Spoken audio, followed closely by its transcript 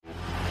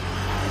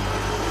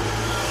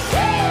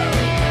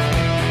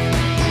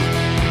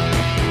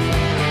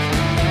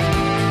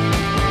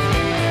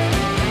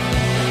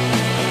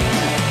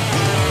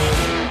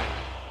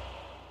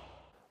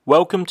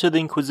Welcome to the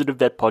Inquisitive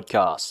Vet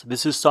Podcast.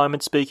 This is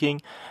Simon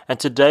speaking, and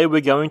today we're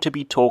going to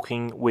be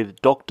talking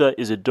with Dr.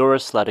 Isidora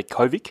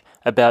Sladikovic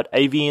about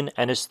avian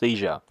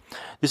anesthesia.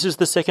 This is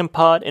the second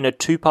part in a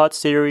two-part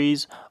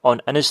series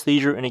on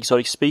anesthesia in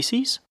exotic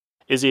species.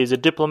 Izzy is a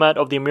diplomat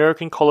of the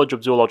American College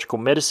of Zoological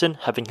Medicine,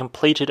 having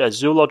completed a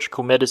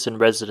zoological medicine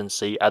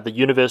residency at the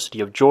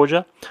University of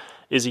Georgia.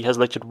 Izzy has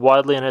lectured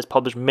widely and has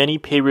published many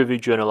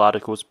peer-reviewed journal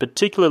articles,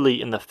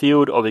 particularly in the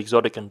field of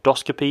exotic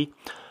endoscopy.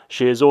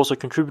 She has also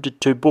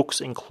contributed to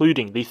books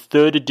including the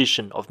third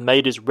edition of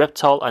Mader's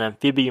Reptile and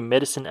Amphibian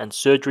Medicine and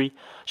Surgery.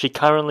 She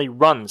currently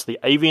runs the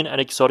Avian and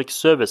Exotic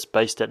Service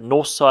based at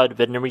Northside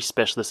Veterinary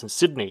Specialists in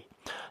Sydney.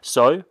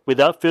 So,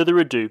 without further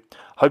ado,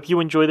 hope you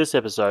enjoy this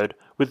episode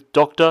with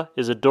Dr.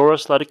 Isidora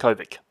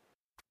Sladikovic.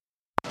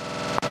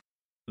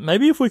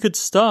 Maybe if we could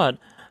start,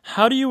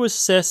 how do you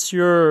assess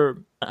your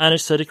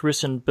anesthetic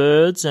risk in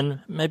birds,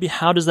 and maybe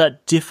how does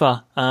that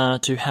differ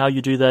to how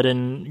you do that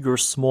in your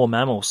small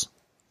mammals?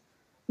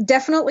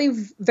 Definitely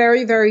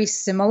very, very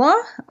similar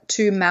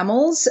to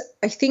mammals.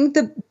 I think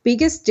the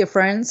biggest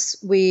difference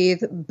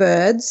with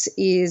birds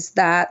is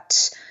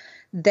that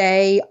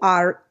they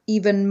are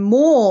even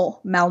more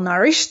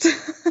malnourished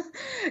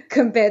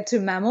compared to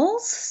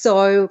mammals.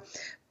 So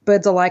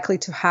birds are likely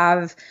to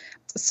have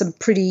some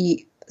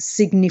pretty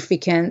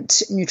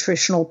significant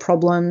nutritional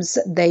problems.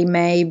 They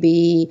may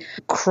be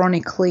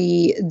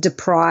chronically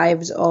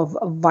deprived of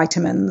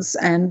vitamins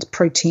and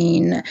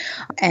protein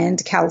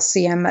and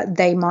calcium.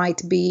 They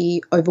might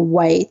be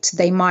overweight.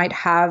 They might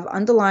have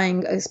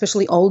underlying,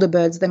 especially older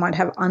birds, they might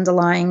have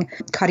underlying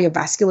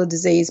cardiovascular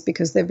disease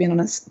because they've been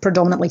on a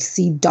predominantly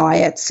seed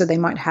diet. So they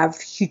might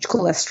have huge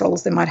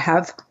cholesterols. They might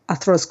have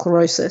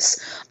atherosclerosis.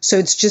 So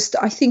it's just,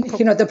 I think,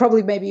 they're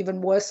probably maybe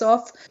even worse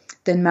off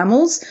than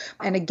mammals.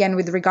 And again,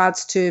 with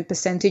regards to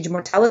percentage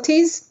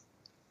mortalities,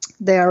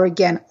 they are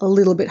again a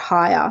little bit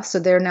higher. So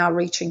they're now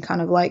reaching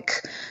kind of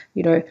like,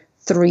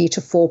 3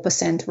 to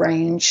 4%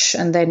 range,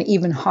 and then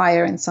even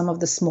higher in some of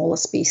the smaller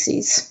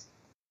species.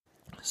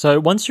 So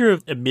once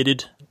you've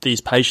admitted these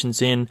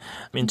patients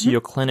into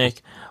your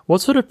clinic,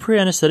 what sort of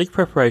pre-anesthetic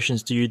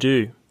preparations do you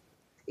do?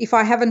 If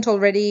I haven't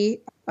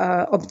already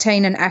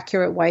obtain an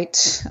accurate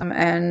weight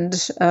and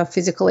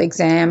physical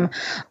exam.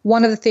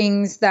 One of the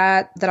things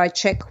that I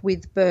check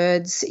with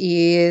birds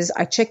is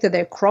I check that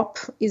their crop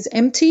is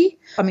empty.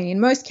 I mean,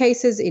 in most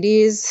cases it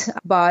is,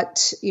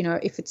 but,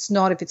 if it's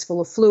not, if it's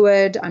full of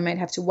fluid, I might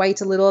have to wait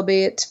a little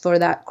bit for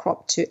that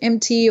crop to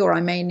empty, or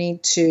I may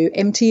need to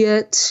empty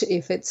it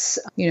if it's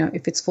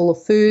full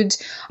of food.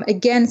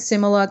 Again,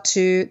 similar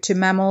to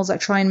mammals, I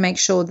try and make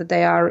sure that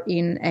they are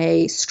in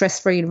a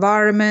stress-free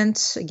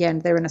environment. Again,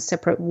 they're in a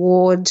separate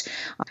ward.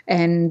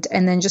 And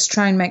then just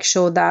try and make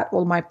sure that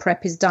all my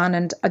prep is done.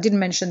 And I didn't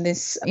mention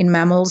this in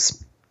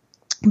mammals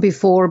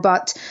before,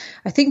 but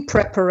I think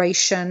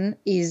preparation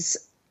is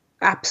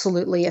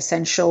absolutely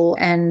essential,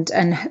 and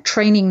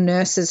training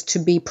nurses to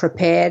be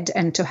prepared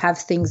and to have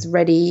things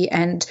ready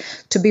and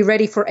to be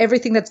ready for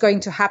everything that's going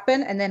to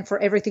happen and then for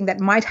everything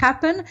that might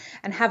happen,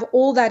 and have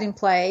all that in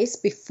place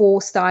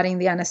before starting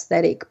the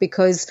anesthetic,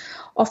 because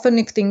often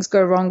if things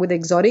go wrong with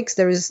exotics,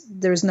 there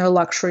is no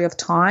luxury of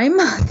time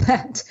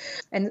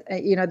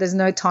there's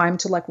no time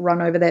to like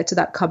run over there to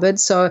that cupboard.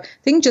 So I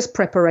think just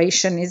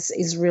preparation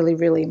is really,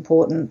 really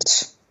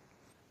important.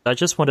 I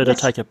just wanted to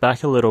take it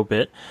back a little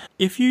bit.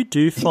 If you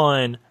do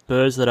find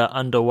birds that are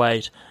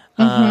underweight,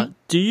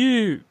 do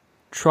you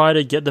try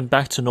to get them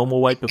back to normal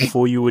weight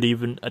before you would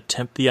even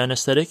attempt the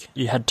anesthetic?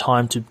 You had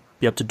time to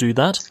be able to do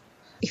that?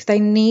 If they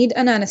need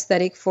an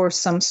anesthetic for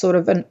some sort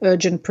of an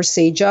urgent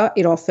procedure,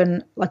 it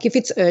often, like if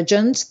it's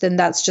urgent, then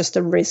that's just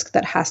a risk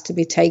that has to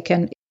be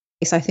taken.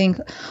 I think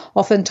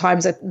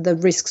oftentimes the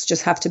risks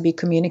just have to be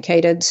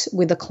communicated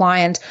with the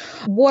client.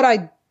 What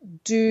I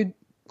do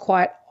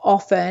quite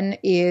often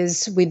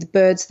is with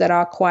birds that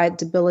are quite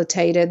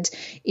debilitated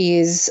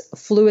is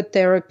fluid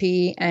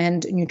therapy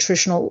and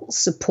nutritional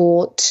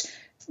support,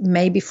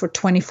 maybe for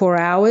 24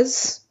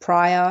 hours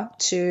prior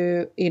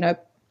to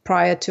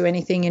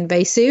anything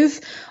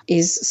invasive.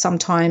 Is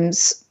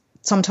sometimes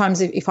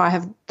if I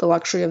have the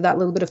luxury of that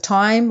little bit of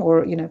time,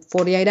 or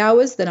 48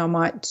 hours, then I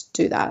might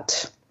do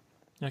that.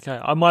 Okay,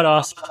 I might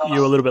ask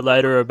you a little bit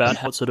later about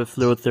what sort of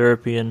fluid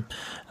therapy and,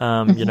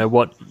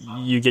 what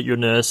you get your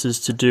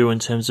nurses to do in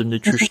terms of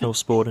nutritional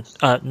support.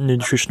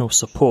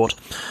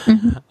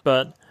 Mm-hmm.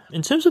 But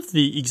in terms of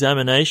the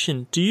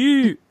examination, do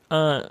you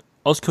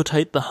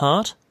auscultate the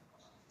heart?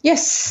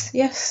 Yes,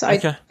 Okay.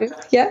 I do.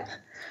 Yeah.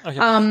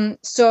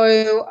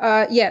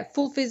 Okay.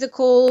 Full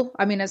physical.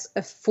 I mean, as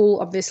full,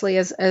 obviously,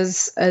 as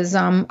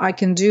I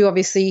can do.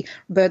 Obviously,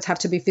 birds have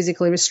to be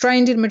physically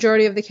restrained in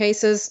majority of the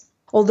cases.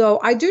 Although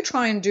I do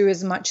try and do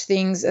as much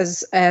things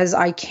as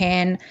I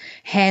can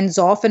hands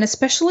off, and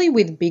especially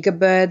with bigger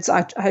birds,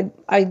 I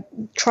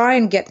try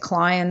and get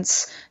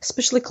clients,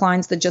 especially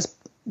clients that just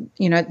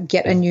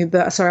get a new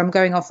bird. Sorry, I'm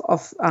going off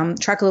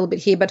track a little bit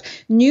here, but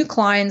new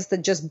clients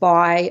that just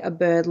buy a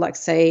bird, like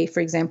say, for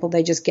example,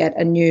 they just get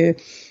a new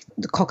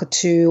the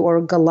cockatoo or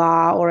a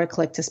galah or a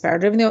Calectus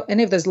parrot,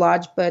 any of those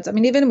large birds. I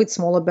mean, even with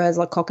smaller birds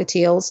like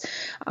cockatiels,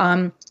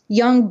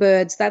 young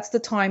birds, that's the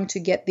time to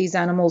get these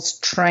animals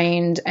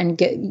trained and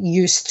get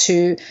used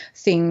to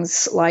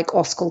things like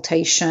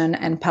auscultation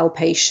and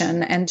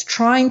palpation, and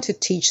trying to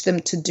teach them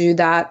to do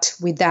that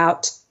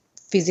without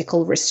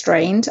physical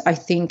restraint, I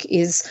think,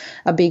 is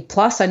a big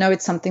plus. I know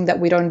it's something that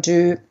we don't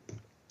do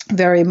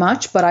very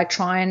much, but I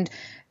try and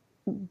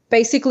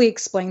basically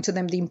explain to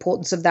them the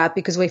importance of that,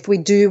 because if we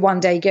do one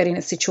day get in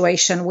a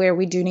situation where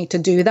we do need to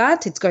do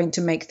that, it's going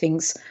to make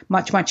things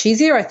much, much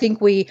easier. I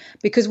think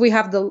because we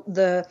have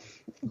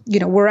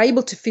we're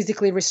able to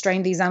physically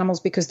restrain these animals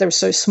because they're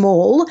so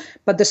small,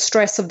 but the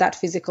stress of that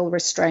physical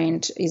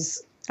restraint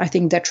is, I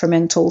think,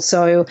 detrimental.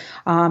 So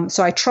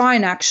I try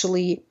and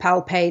actually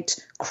palpate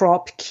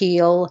crop,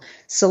 keel,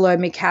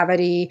 coelomic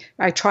cavity.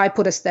 I try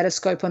put a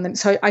stethoscope on them.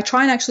 So I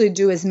try and actually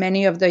do as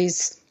many of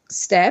these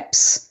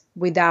steps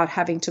without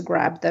having to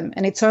grab them.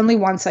 And it's only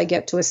once I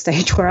get to a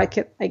stage where I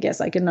can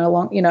no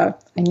longer,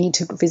 I need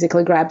to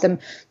physically grab them,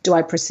 do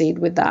I proceed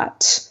with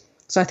that.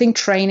 So I think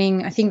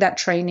that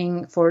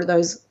training for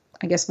those,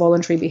 I guess,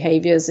 voluntary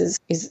behaviors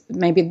is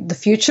maybe the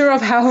future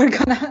of how we're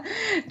going to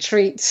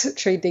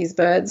treat these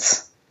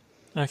birds.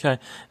 Okay.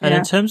 And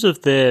in terms of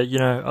a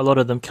lot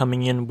of them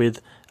coming in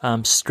with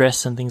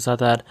stress and things like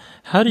that,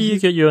 how do you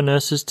get your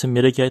nurses to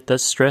mitigate that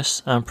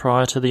stress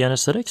prior to the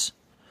anesthetics?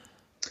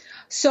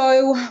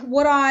 So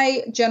what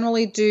I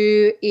generally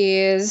do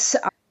is,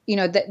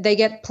 they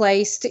get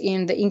placed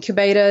in the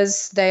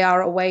incubators. They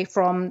are away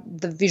from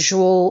the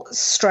visual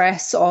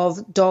stress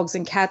of dogs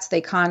and cats. They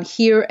can't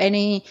hear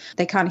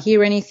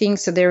anything.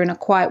 So they're in a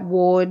quiet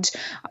ward.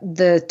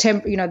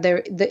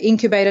 The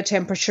incubator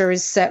temperature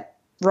is set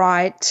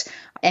right.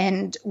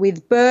 And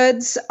with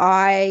birds,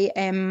 I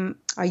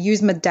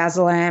use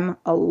midazolam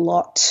a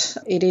lot.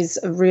 It is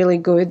a really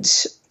good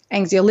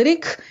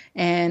anxiolytic,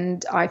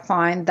 and I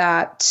find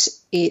that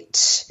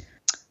it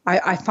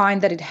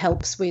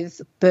helps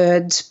with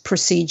bird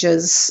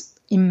procedures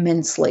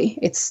immensely.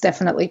 It's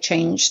definitely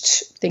changed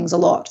things a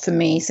lot for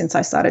me since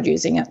I started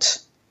using it.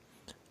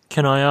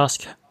 Can I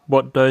ask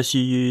what dose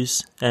you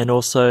use, and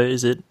also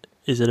is it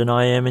an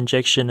IM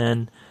injection,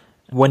 and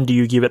when do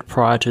you give it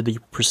prior to the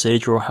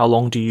procedure, or how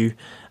long do you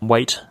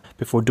wait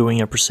before doing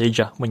a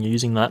procedure when you're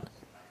using that?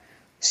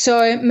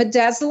 So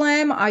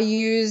midazolam I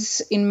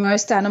use in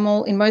most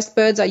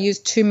birds, I use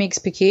 2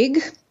 mg per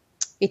kg.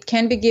 It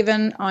can be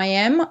given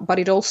IM, but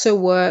it also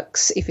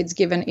works if it's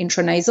given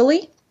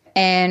intranasally.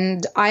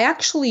 And I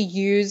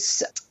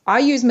use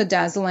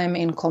midazolam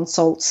in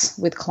consults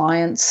with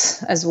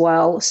clients as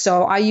well.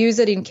 So I use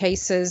it in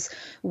cases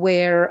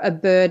where a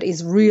bird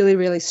is really,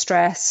 really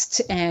stressed.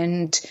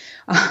 And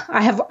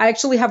I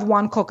actually have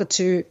one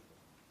cockatoo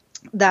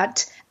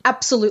that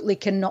absolutely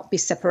cannot be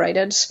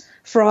separated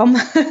from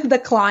the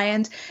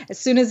client. As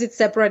soon as it's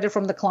separated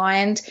from the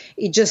client,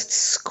 it just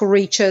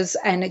screeches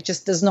and it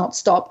just does not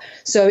stop.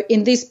 So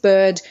in this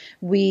bird,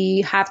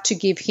 we have to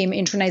give him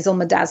intranasal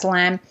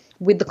midazolam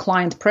with the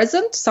client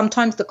present.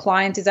 Sometimes the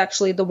client is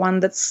actually the one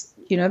that's,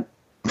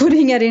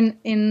 putting it in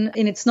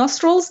its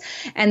nostrils.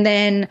 And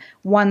then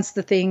once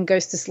the thing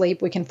goes to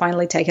sleep, we can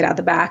finally take it out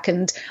the back.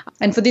 And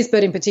for this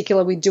bird in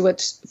particular, we do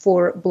it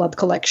for blood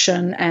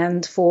collection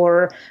and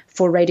for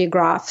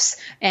radiographs,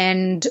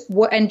 and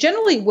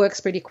generally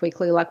works pretty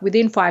quickly. Like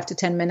within 5 to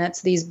 10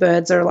 minutes, these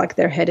birds are like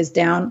their head is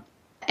down.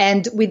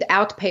 And with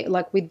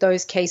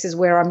those cases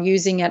where I'm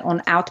using it on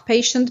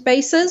outpatient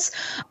basis,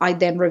 I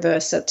then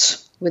reverse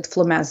it with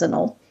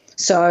flumazenol.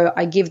 So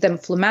I give them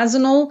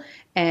flumazenol,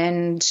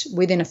 and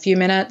within a few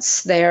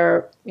minutes,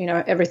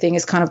 everything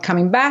is kind of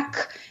coming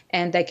back,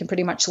 and they can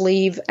pretty much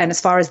leave. And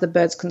as far as the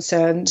bird's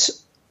concerned,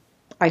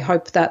 I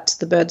hope that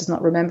the bird does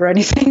not remember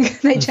anything.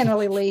 They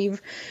generally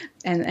leave,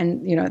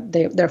 and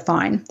they're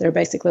fine. They're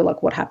basically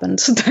like, what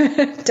happened?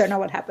 Don't know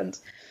what happened.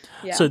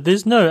 Yeah. So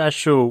there's no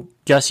actual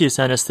gaseous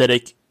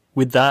anesthetic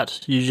with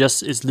that.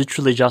 It's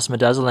literally just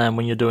midazolam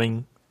when you're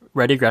doing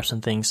radiographs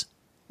and things.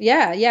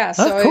 Yeah.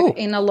 So cool.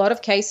 In a lot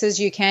of cases,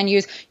 you can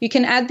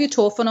add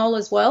butorphanol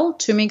as well,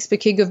 2 mg per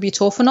kg of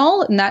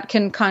butorphanol, and that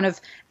can kind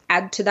of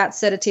add to that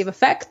sedative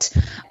effect.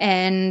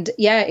 And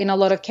in a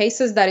lot of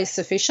cases, that is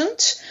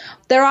sufficient.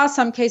 There are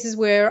some cases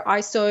where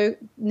ISO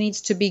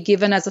needs to be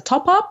given as a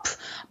top-up,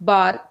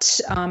 but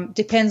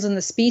depends on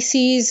the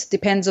species,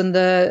 depends on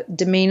the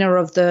demeanor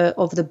of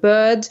the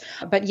bird.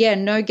 But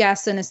no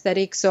gas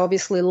anesthetic, so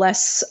obviously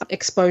less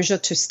exposure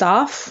to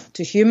staff,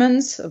 to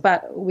humans,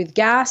 but with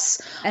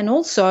gas, and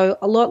also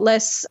a lot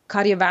less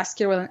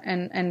cardiovascular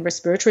and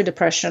respiratory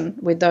depression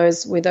with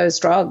those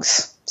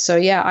drugs. So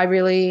I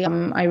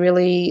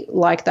really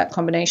like that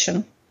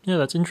combination. Yeah,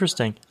 that's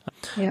interesting.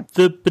 Yeah.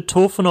 The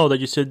butorphanol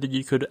that you said that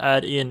you could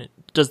add in,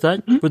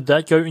 would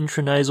that go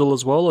intranasal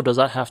as well, or does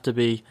that have to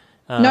be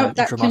no,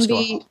 that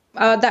intramuscular?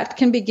 That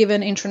can be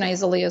given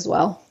intranasally as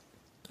well.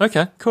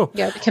 Okay, cool.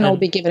 Yeah, it can all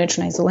be given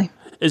intranasally.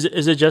 Is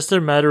it just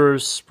a matter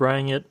of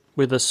spraying it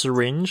with a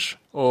syringe,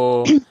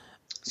 or?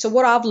 So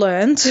what I've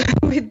learned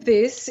with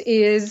this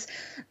is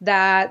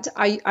that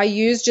I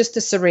use just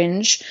a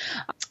syringe.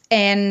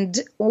 And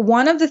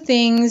one of the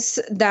things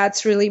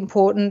that's really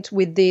important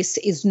with this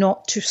is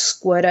not to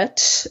squirt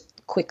it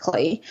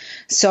quickly.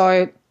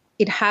 So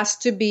it has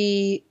to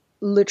be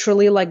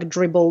literally like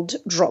dribbled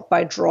drop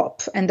by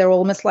drop, and they're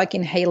almost like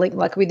inhaling,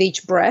 like with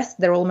each breath,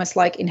 they're almost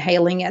like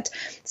inhaling it.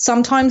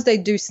 Sometimes they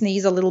do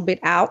sneeze a little bit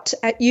out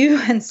at you,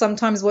 and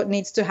sometimes what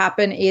needs to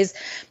happen is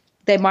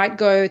they might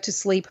go to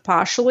sleep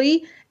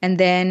partially, and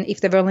then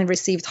if they've only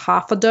received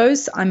half a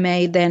dose, I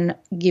may then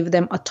give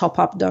them a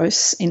top-up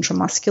dose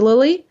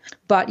intramuscularly.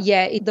 But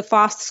yeah, the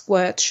fast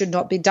squirt should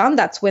not be done.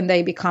 That's when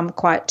they become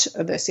quite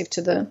aversive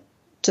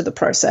to the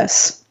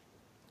process.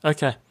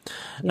 Okay.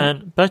 Yeah.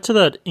 And back to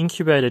that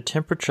incubator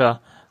temperature,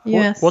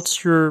 yes.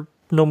 What's your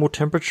normal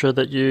temperature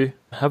that you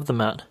have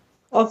them at?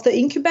 Of the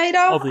incubator?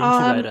 Of the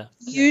incubator.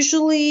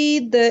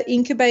 Usually the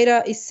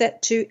incubator is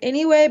set to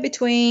anywhere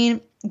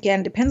between,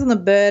 again, depends on the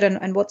bird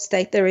and what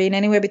state they're in,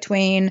 anywhere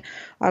between,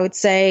 I would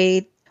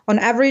say, on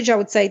average, I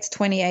would say it's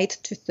 28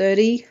 to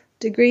 30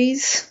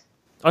 degrees.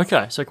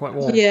 Okay, so quite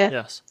warm. Yeah.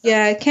 Yes.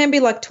 Yeah, it can be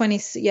like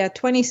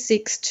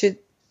 26 to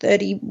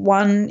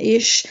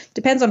 31-ish.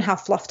 Depends on how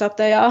fluffed up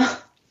they are.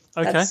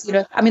 Okay.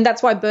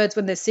 That's why birds,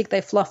 when they're sick, they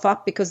fluff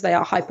up because they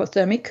are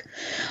hypothermic.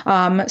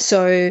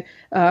 So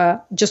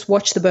just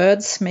watch the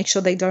birds, make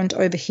sure they don't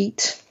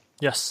overheat.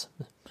 Yes.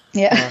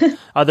 Yeah.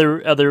 Are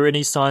there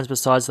any signs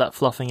besides that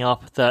fluffing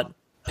up that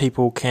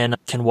people can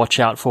watch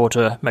out for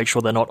to make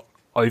sure they're not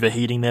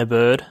overheating their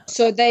bird?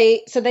 So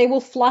they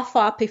will fluff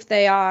up if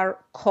they are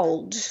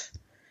cold.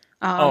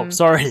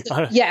 Sorry.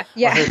 Yeah.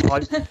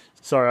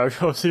 Sorry, I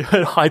obviously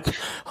heard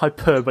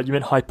hyper, but you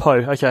meant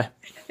hypo. Okay.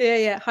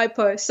 Yeah,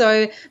 hypo.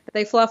 So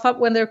they fluff up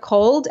when they're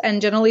cold,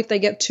 and generally if they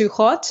get too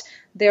hot,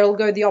 they'll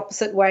go the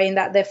opposite way in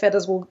that their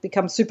feathers will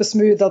become super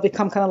smooth. They'll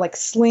become kind of like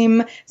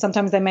slim.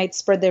 Sometimes they might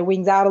spread their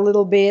wings out a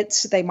little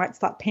bit. They might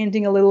start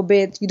panting a little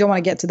bit. You don't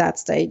want to get to that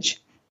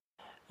stage.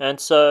 And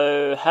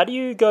so how do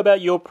you go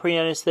about your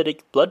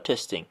pre-anesthetic blood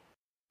testing?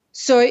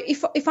 So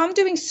if I'm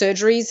doing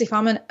surgeries, if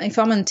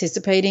I'm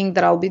anticipating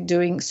that I'll be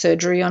doing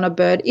surgery on a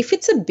bird, if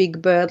it's a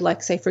big bird,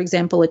 like say, for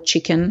example, a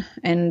chicken,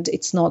 and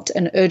it's not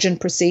an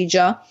urgent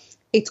procedure,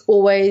 I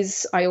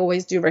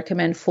always do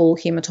recommend full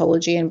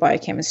hematology and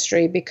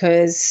biochemistry,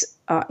 because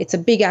it's a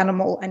big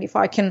animal. And if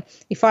I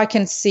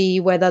can see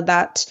whether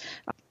that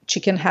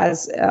chicken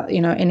has,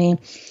 any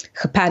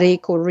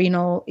hepatic or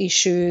renal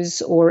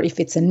issues, or if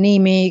it's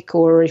anemic,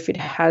 or if it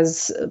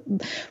has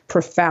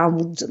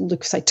profound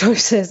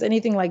leukocytosis,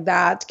 anything like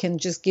that can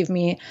just give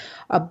me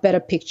a better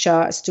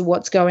picture as to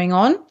what's going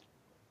on.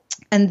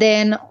 And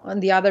then on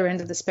the other end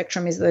of the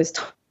spectrum is those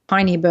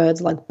tiny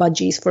birds like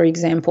budgies, for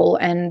example.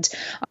 And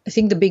I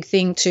think the big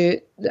thing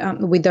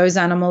with those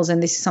animals,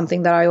 and this is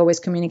something that I always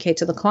communicate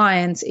to the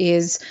clients,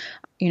 is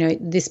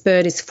this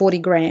bird is 40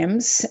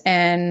 grams,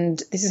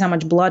 and this is how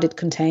much blood it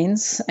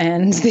contains,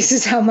 and this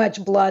is how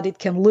much blood it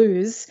can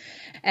lose.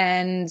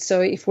 And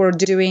so if we're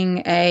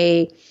doing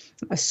a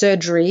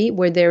surgery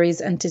where there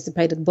is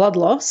anticipated blood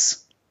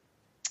loss,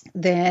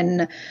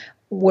 then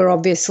we're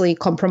obviously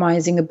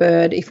compromising a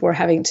bird if we're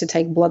having to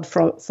take blood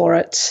for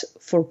it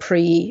for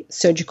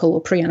pre-surgical or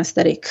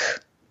pre-anesthetic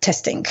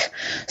testing.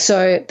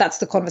 So that's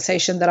the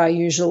conversation that I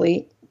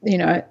usually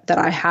that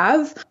I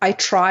have. I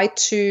try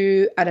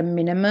to, at a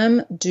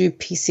minimum, do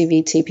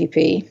PCV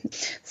TPP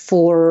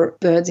for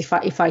birds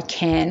if I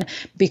can,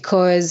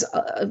 because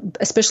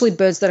especially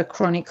birds that are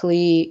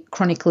chronically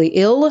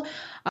ill,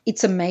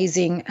 it's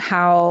amazing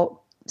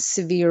how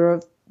severe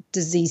of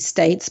disease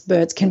states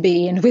birds can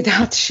be in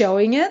without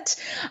showing it.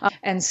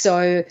 And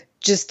so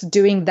just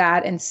doing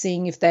that and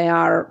seeing if they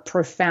are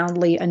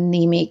profoundly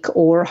anemic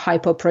or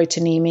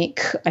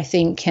hypoproteinemic, I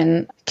think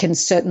can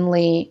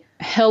certainly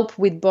help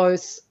with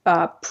both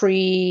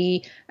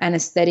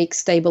pre-anesthetic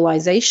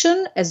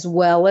stabilization, as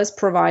well as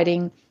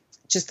providing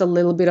just a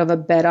little bit of a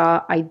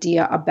better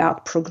idea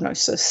about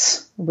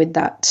prognosis with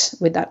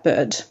that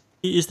bird.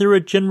 Is there a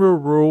general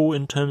rule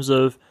in terms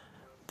of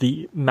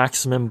the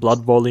maximum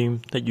blood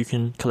volume that you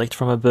can collect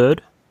from a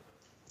bird?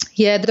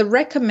 Yeah, the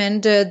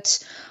recommended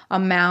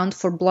amount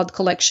for blood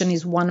collection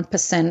is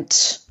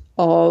 1%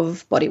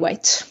 of body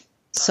weight.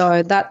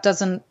 So that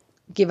doesn't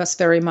give us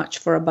very much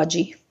for a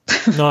budgie.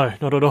 No,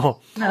 not at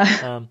all.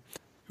 No.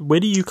 Where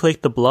do you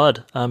collect the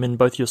blood in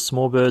both your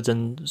small birds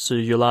and so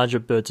your larger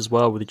birds as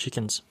well with the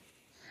chickens?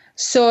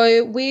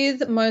 So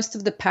with most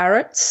of the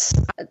parrots,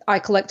 I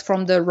collect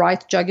from the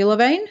right jugular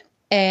vein.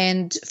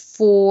 And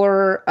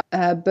for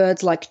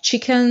birds like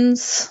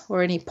chickens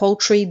or any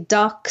poultry,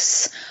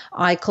 ducks,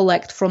 I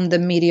collect from the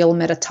medial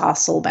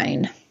metatarsal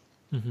vein.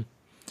 Mm-hmm.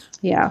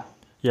 Yeah.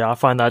 Yeah, I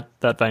find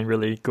that vein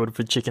really good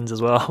for chickens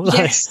as well.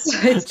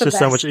 Yes, it's just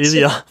so much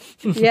easier.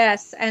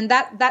 Yes, and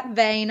that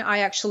vein I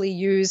actually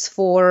use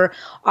for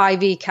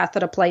IV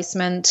catheter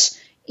placement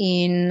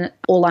in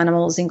all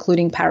animals,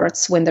 including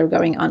parrots, when they're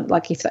going on,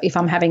 like if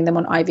I'm having them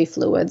on IV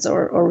fluids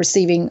or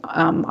receiving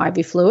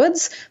IV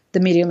fluids,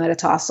 the medial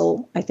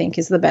metatarsal, I think,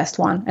 is the best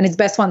one, and it's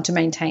the best one to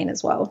maintain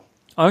as well.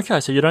 Okay,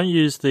 so you don't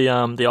use the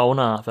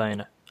ulnar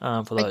vein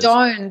for those?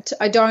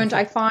 I don't.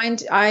 I find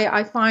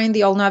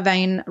the ulnar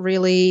vein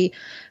really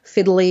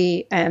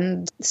fiddly,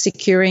 and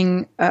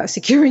securing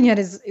it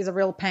is a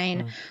real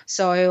pain.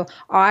 So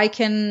I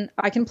can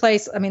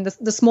place. I mean,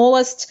 the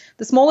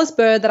smallest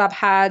bird that I've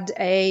had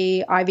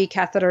a IV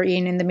catheter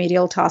in the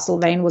medial tarsal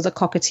vein was a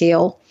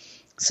cockatiel.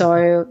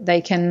 So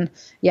you can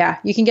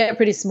get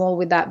pretty small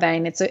with that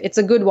vein. It's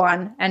a good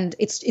one, and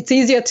it's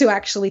easier to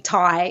actually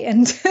tie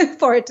and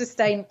for it to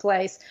stay in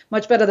place.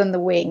 Much better than the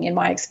wing, in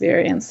my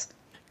experience.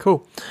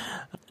 Cool.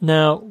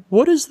 Now,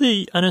 what is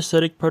the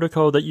anesthetic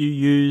protocol that you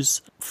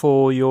use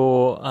for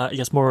your,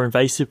 more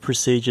invasive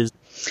procedures?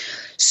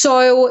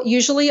 So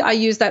usually I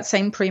use that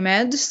same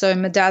pre-med, so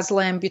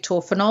midazolam,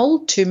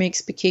 butorphanol, 2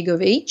 mg per kg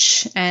of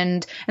each.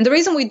 And the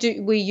reason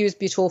we use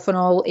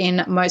butorphanol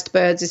in most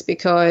birds is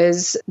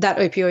because that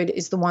opioid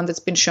is the one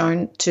that's been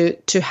shown to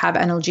have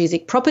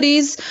analgesic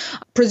properties,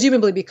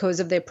 presumably because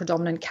of their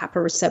predominant kappa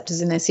receptors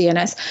in their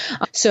CNS.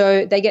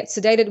 So they get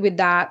sedated with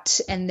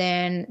that, and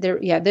then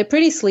they're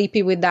pretty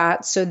sleepy with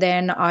that. So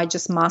then I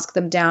just mask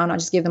them down. I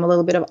just give them a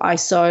little bit of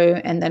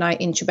ISO, and then I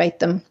intubate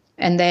them.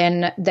 And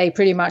then they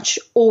pretty much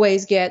all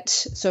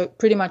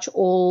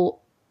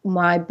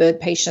my bird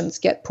patients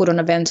get put on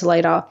a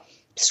ventilator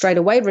straight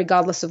away,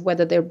 regardless of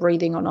whether they're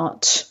breathing or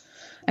not,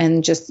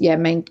 and just get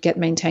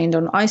maintained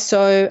on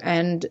ISO.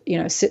 And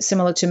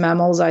similar to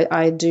mammals,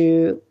 I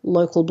do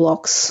local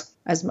blocks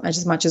as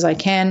much as I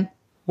can.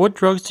 What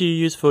drugs do you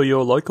use for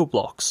your local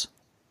blocks?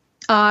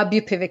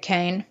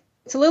 Bupivacaine.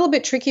 It's a little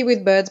bit tricky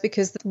with birds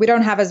because we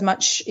don't have as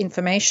much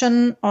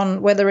information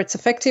on whether it's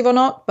effective or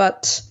not,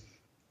 but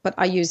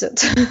I use it.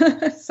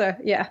 So,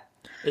 yeah.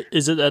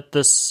 Is it at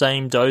the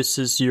same dose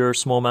as your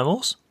small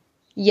mammals?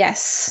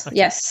 Yes, okay.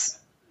 Yes.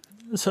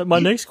 So my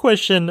next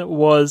question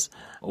was,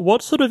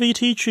 what sort of ET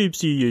tubes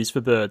do you use for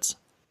birds?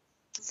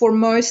 For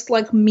most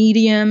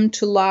medium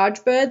to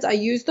large birds, I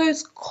use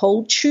those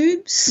cold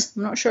tubes.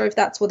 I'm not sure if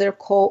that's what they're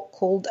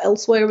called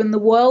elsewhere in the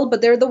world,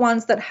 but they're the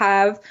ones that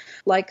have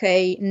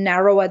a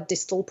narrower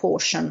distal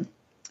portion,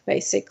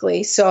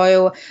 basically.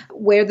 So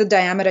where the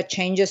diameter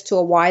changes to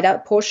a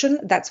wider portion,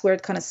 that's where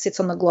it kind of sits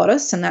on the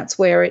glottis, and that's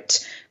where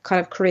it kind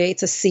of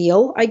creates a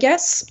seal, I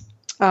guess.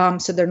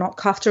 So they're not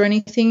cuffed or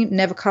anything.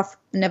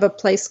 Never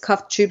place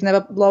cuffed tubes,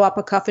 never blow up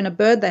a cuff in a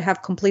bird. They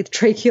have complete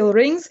tracheal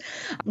rings.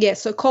 Yeah,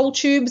 so cold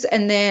tubes,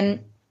 and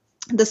then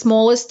the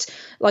smallest,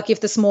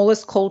 if the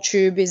smallest cold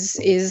tube is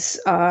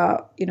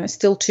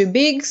still too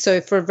big.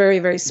 So for very,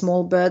 very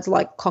small birds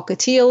like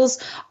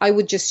cockatiels, I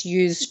would just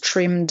use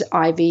trimmed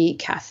IV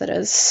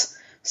catheters.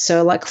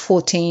 So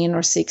 14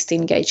 or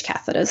 16 gauge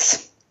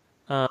catheters.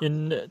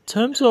 In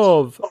terms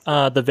of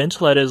the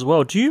ventilator as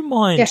well, do you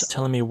mind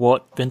telling me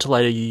what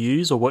ventilator you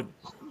use or what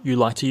you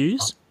like to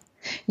use?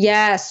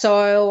 Yeah,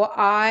 so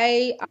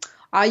I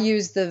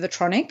use the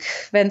Vetronic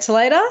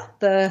ventilator,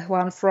 the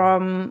one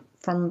from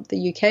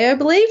the UK, I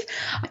believe,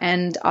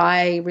 and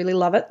I really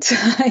love it.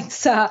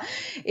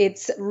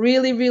 It's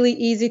really, really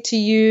easy to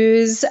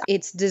use.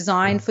 It's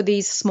designed for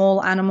these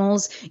small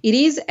animals. It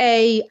is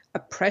a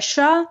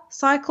pressure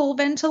cycle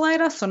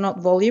ventilator, so not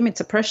volume.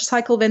 It's a pressure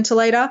cycle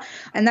ventilator,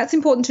 and that's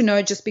important to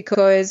know just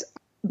because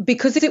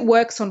it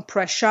works on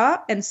pressure,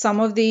 and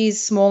some of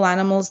these small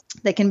animals,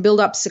 they can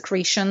build up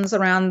secretions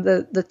around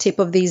the tip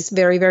of these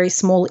very, very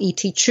small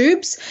ET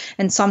tubes,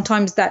 and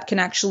sometimes that can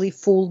actually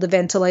fool the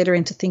ventilator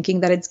into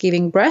thinking that it's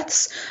giving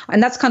breaths,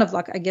 and that's kind of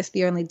I guess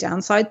the only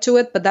downside to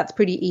it, but that's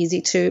pretty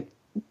easy to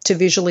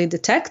visually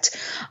detect.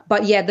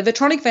 But yeah, the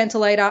Vetronic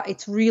ventilator,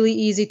 it's really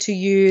easy to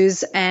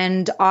use,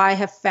 and I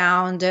have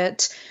found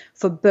it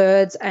for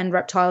birds and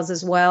reptiles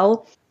as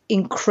well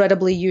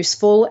incredibly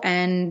useful,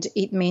 and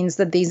it means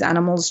that these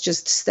animals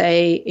just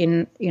stay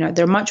in,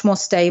 they're much more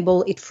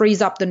stable. It frees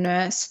up the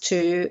nurse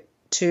to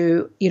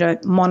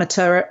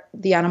monitor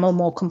the animal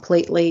more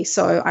completely.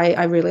 So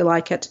I really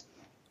like it.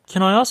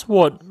 Can I ask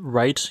what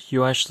rate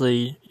you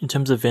actually, in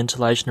terms of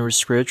ventilation and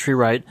respiratory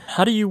rate,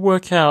 how do you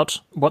work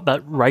out what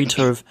that rate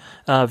of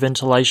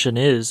ventilation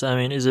is? I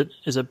mean, is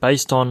it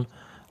based on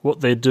what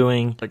they're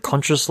doing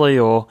consciously,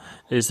 or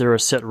is there a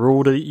set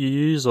rule that you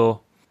use, or?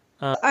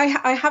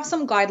 I have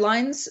some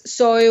guidelines.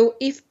 So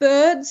if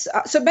birds,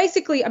 so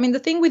basically, I mean, the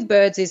thing with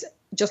birds is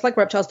just like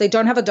reptiles, they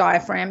don't have a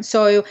diaphragm.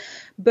 So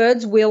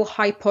birds will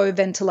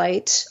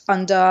hypoventilate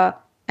under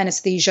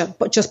anesthesia,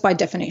 but just by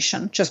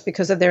definition, just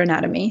because of their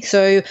anatomy.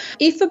 So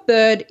if a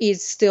bird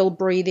is still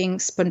breathing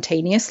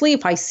spontaneously,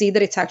 if I see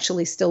that it's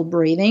actually still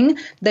breathing,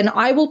 then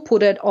I will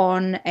put it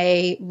on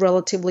a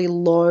relatively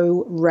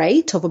low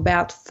rate of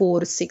about 4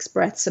 to 6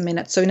 breaths a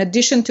minute. So in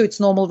addition to its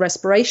normal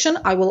respiration,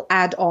 I will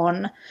add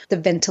on the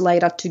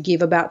ventilator to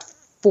give about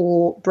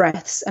 4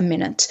 breaths a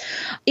minute.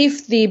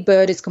 If the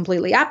bird is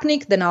completely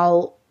apneic, then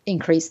I'll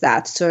increase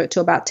that to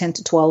about 10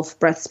 to 12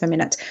 breaths per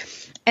minute.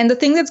 And the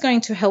thing that's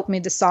going to help me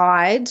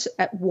decide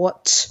at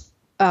what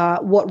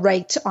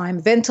rate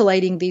I'm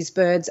ventilating these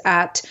birds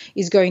at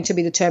is going to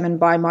be determined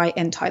by my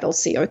end-tidal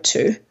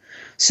CO2.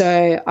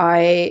 So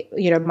my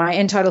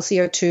end-tidal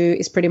CO2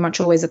 is pretty much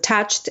always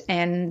attached,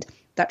 and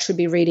that should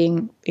be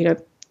reading,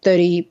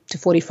 30 to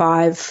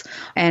 45.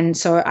 And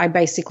so I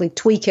basically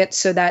tweak it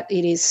so that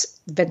it is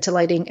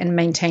ventilating and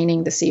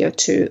maintaining the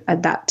CO2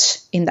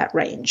 in that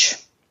range.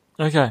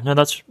 Okay, no,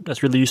 that's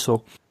really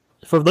useful.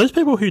 For those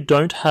people who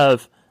don't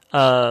have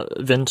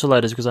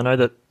ventilators, because I know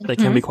that they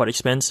can be quite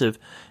expensive,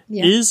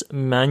 is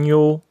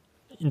manual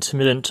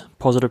intermittent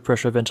positive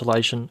pressure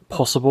ventilation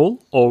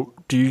possible, or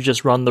do you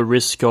just run the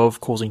risk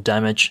of causing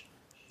damage?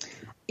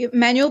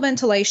 Manual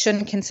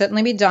ventilation can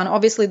certainly be done.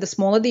 Obviously, the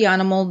smaller the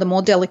animal, the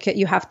more delicate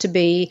you have to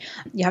be.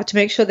 You have to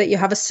make sure that you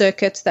have a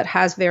circuit that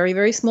has very,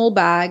 very small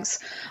bags.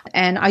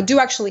 And I do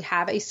actually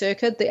have a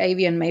circuit, the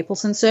Avian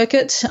Mapleson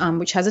circuit,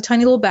 which has a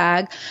tiny little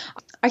bag.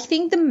 I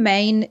think the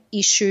main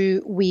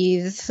issue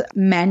with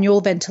manual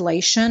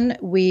ventilation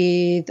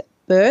with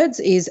birds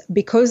is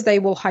because they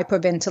will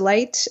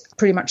hyperventilate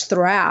pretty much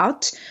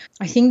throughout.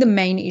 I think the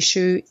main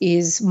issue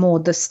is more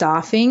the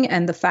staffing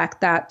and the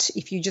fact that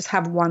if you just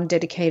have one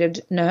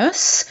dedicated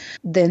nurse,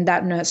 then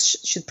that nurse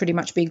should pretty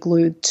much be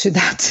glued to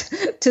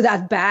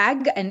that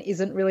bag and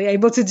isn't really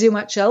able to do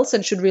much else,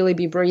 and should really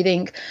be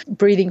breathing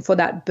for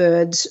that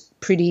bird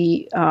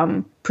pretty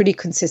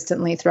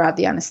consistently throughout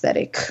the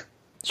anesthetic.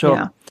 Sure.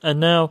 Yeah. And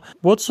now,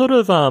 what sort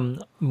of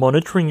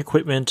monitoring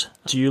equipment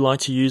do you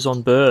like to use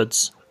on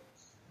birds?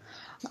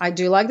 I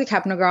do like the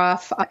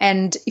capnograph.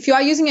 And if you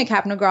are using a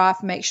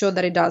capnograph, make sure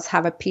that it does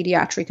have a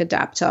pediatric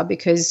adapter,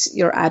 because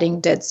you're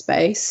adding dead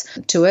space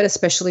to it,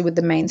 especially with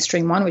the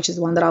mainstream one, which is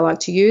the one that I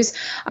like to use.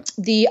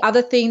 The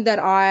other thing that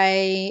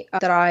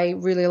I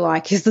really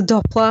like is the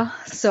Doppler.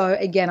 So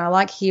again, I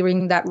like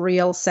hearing that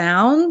real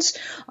sound,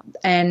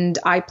 and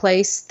I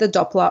place the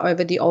Doppler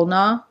over the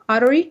ulnar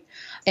artery.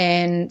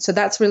 And so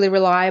that's really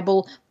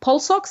reliable.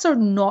 Pulse ox are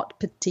not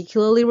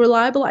particularly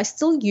reliable. I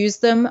still use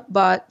them,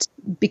 but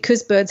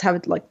because birds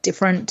have like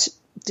different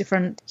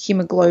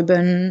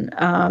hemoglobin,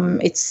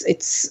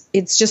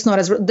 it's just not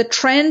as the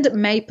trend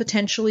may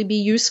potentially be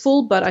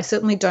useful, but I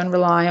certainly don't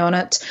rely on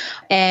it.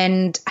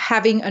 And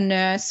having a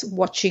nurse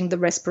watching the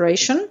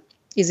respiration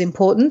is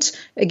important.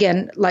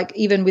 Again, like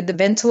even with the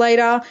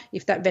ventilator,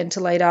 if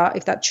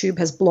that tube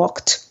has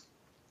blocked,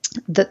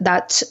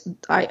 that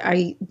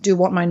I do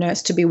want my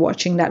nurse to be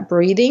watching that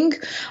breathing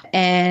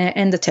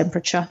and the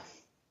temperature.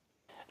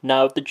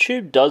 Now, if the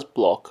tube does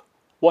block,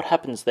 what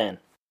happens then?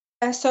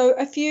 So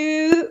a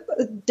few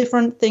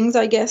different things,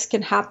 I guess,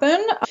 can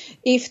happen.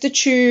 If the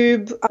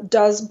tube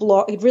does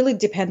block, it really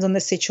depends on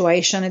the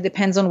situation. It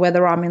depends on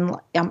whether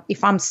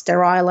if I'm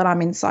sterile and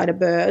I'm inside a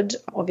bird.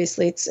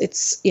 Obviously,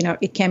 it's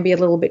it can be a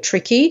little bit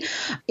tricky.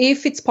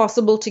 If it's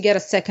possible to get a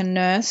second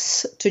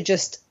nurse to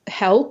just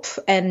help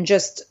and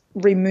just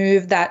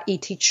remove that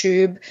ET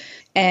tube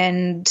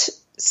and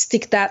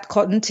stick that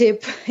cotton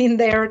tip in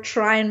there,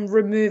 try and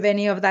remove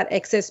any of that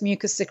excess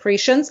mucus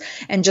secretions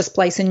and just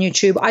place a new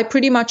tube. I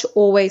pretty much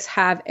always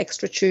have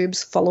extra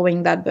tubes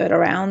following that bird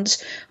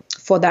around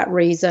for that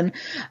reason.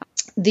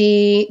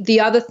 The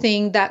other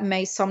thing that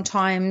may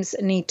sometimes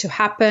need to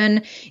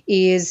happen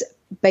is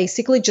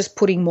basically just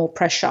putting more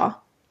pressure.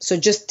 So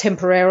just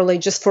temporarily,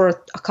 just for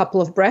a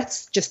couple of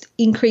breaths, just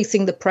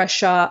increasing the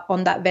pressure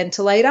on that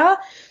ventilator,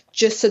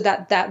 just so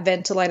that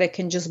ventilator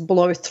can just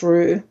blow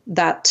through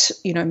that,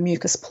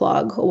 mucus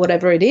plug or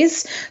whatever it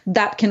is.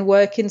 That can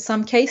work in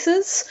some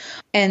cases.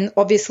 And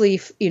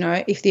obviously,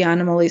 if the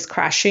animal is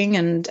crashing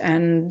and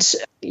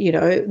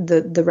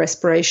the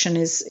respiration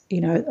is,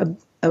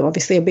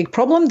 obviously a big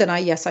problem, then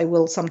I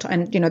will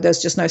sometimes, and,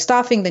 there's just no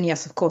staffing, then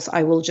yes, of course,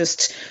 I will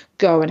just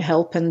go and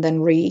help and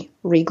then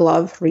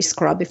re-glove,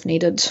 re-scrub if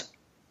needed.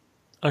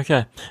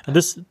 Okay. And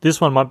this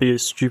one might be a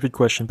stupid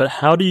question, but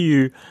how do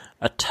you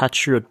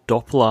attach your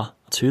Doppler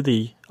to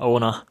the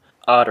ulnar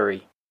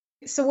artery?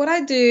 So what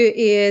I do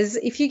is,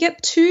 if you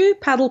get 2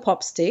 paddle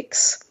pop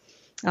sticks,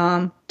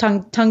 tongue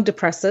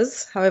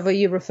depressors, however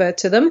you refer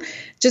to them,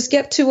 just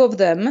get 2 of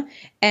them,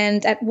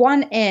 and at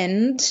one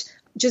end,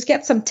 just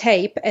get some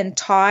tape and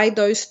tie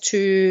those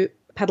 2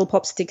 paddle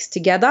pop sticks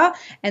together,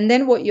 and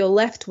then what you're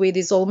left with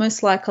is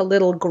almost like a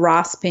little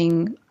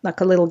grasping,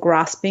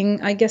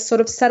 I guess,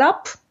 sort of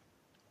setup.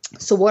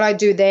 So what I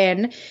do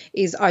then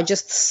is I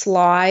just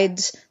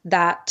slide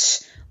that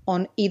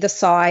on either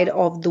side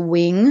of the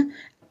wing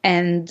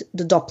and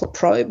the Doppler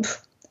probe,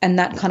 and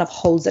that kind of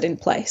holds it in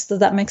place. Does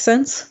that make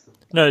sense?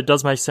 No, it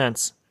does make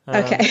sense.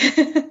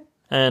 Okay.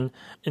 And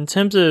in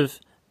terms of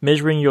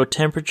measuring your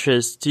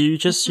temperatures, do you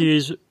just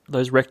use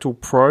those rectal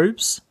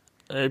probes,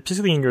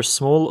 particularly in your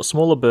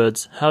smaller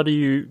birds? How do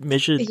you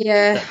measure that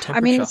temperature? I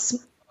mean,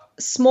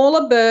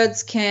 smaller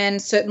birds can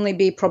certainly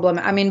be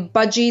problematic. I mean,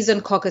 budgies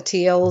and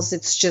cockatiels,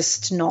 it's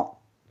just not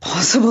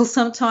possible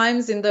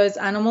sometimes in those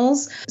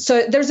animals.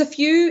 So there's a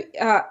few,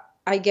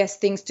 I guess,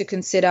 things to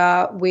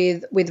consider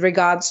with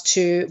regards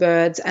to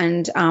birds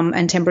and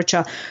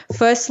temperature.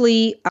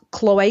 Firstly,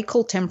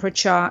 cloacal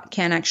temperature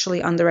can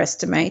actually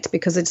underestimate,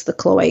 because it's the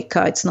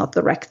cloaca, it's not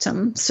the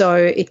rectum. So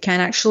it can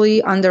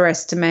actually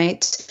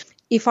underestimate.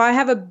 If I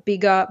have a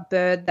bigger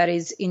bird that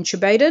is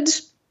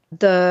intubated,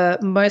 the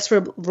most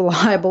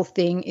reliable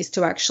thing is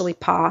to actually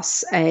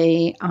pass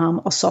a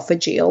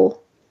esophageal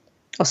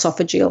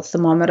esophageal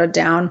thermometer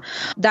down.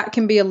 That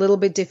can be a little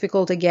bit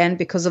difficult again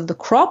because of the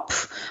crop,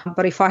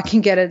 but if I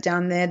can get it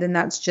down there, then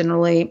that's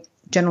generally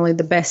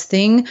the best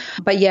thing.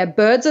 But yeah,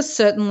 birds are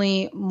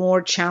certainly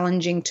more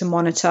challenging to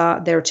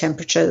monitor their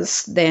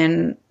temperatures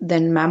than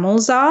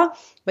mammals are.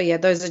 But yeah,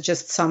 those are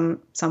just some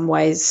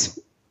ways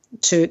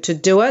to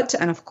do it,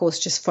 and of course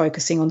just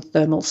focusing on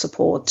thermal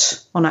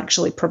support, on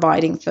actually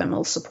providing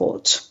thermal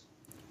support.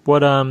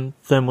 What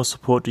thermal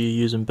support do you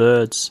use in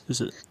birds?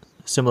 Is it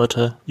similar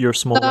to your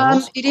small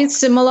mammals? It is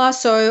similar.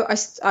 So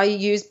I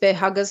use bear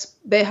huggers.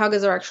 Bear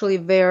huggers are actually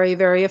very,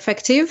 very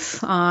effective.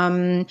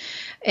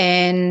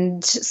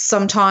 And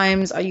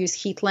sometimes I use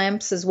heat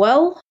lamps as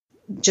well,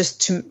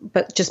 just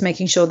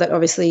making sure that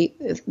obviously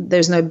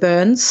there's no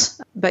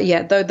burns. But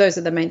yeah, those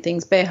are the main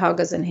things: bear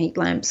huggers and heat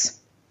lamps.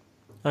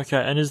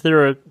 Okay, and is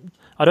there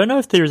I don't know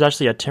if there is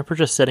actually a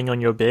temperature setting on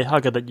your bear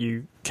hugger that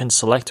you can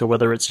select, or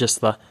whether it's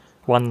just the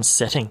one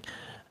setting.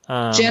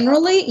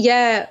 Generally,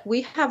 yeah,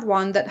 we have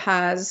one that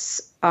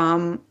has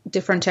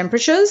different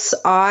temperatures.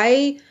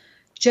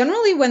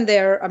 Generally, when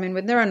they're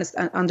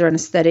under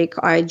anesthetic,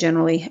 I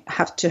generally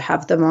have to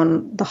have them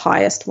on the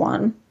highest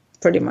one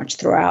pretty much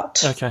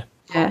throughout. Okay.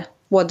 Yeah.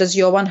 What, does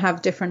your one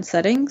have different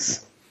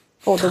settings?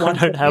 Or the one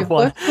I don't have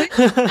one.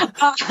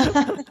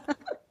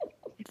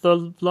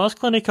 The last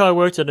clinic I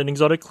worked at, an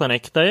exotic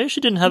clinic, they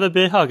actually didn't have a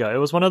bear hugger. It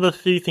was one of the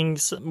few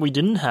things we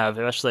didn't have,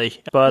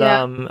 actually. But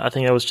I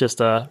think it was just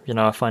a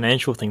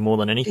financial thing more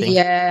than anything.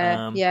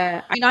 Yeah,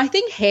 yeah. I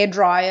think hair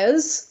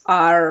dryers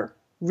are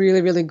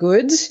really, really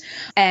good.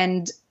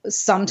 And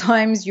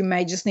sometimes you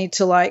may just need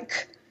to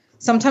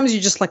sometimes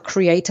you just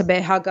create a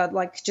bear hugger,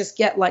 just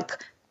get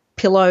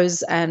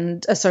pillows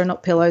and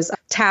not pillows,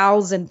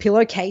 towels and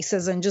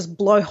pillowcases, and just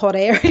blow hot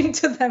air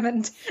into them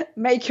and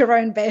make your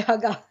own bear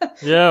hugger.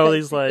 Yeah, all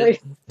these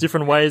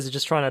different ways of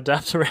just trying to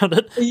adapt around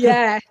it.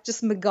 Yeah,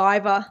 just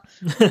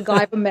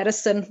MacGyver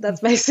medicine.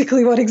 That's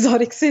basically what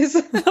exotics is.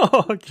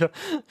 Oh, okay.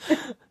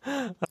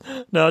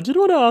 Now, I did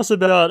want to ask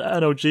about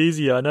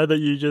analgesia. I know that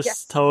you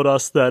just told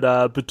us that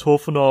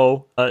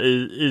butorphanol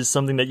is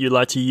something that you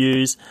like to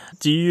use.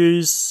 Do you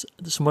use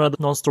some other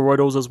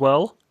non-steroidals as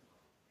well?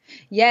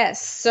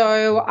 Yes,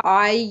 so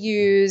I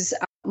use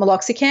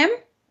meloxicam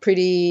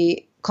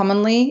pretty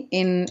commonly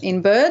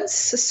in birds.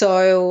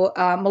 So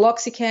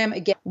meloxicam,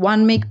 again,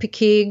 1 mg per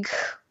kg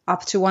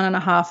up to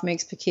 1.5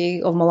 mg per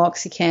kg of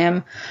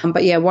meloxicam.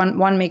 But yeah, 1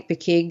 mg per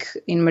kg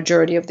in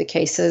majority of the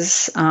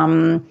cases,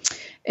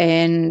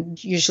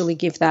 and usually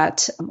give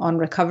that on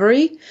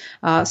recovery.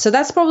 So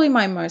that's probably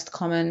my most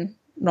common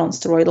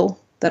non-steroidal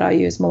that I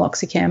use,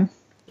 meloxicam.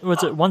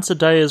 Was it once a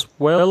day as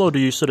well, or do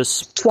you sort of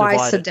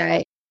twice a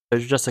day?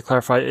 Just to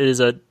clarify, it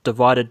is a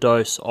divided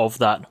dose of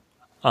that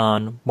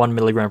on 1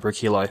 milligram per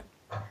kilo.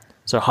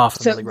 So half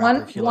a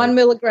milligram per kilo. 1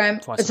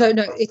 milligram. So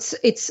no,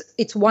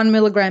 it's 1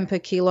 milligram per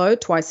kilo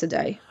twice a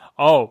day.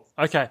 Oh,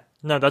 okay.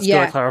 No, that's good.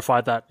 I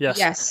clarified that. Yes.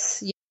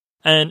 Yes.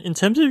 And in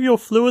terms of your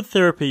fluid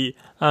therapy,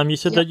 you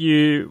said that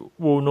you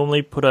will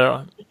normally put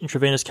a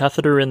intravenous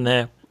catheter in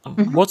there.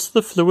 Mm-hmm. What's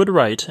the fluid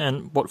rate,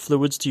 and what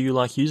fluids do you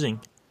like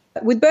using?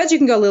 With birds, you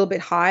can go a little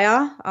bit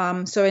higher,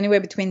 so anywhere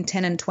between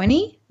 10 and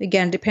 20,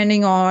 again,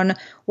 depending on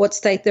what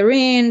state they're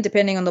in,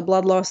 depending on the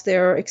blood loss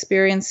they're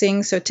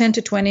experiencing. So 10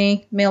 to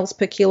 20 mils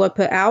per kilo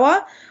per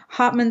hour.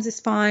 Hartmann's is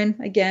fine,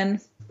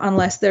 again,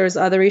 unless there's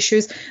other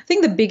issues. I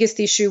think the biggest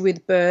issue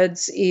with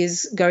birds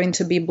is going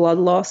to be blood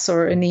loss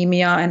or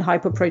anemia and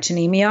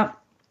hyperproteinemia.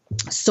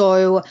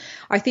 So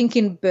I think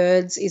in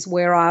birds is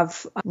where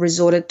I've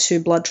resorted to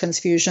blood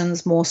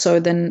transfusions more so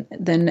than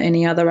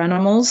any other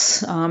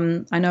animals.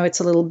 I know it's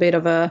a little bit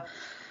of a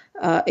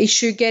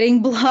issue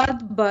getting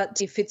blood,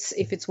 but if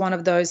it's one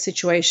of those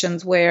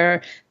situations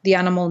where the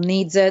animal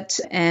needs it,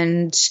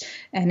 and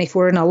if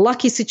we're in a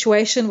lucky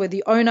situation where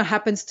the owner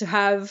happens to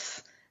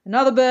have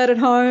another bird at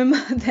home,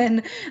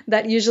 then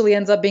that usually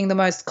ends up being the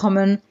most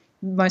common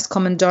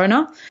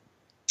donor.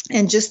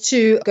 And just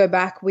to go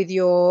back with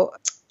your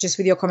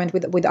comment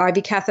with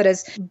IV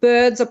catheters,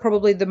 birds are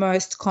probably the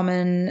most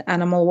common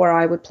animal where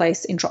I would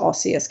place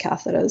intraosseous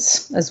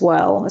catheters as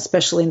well,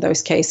 especially in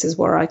those cases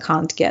where I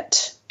can't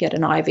get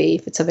an IV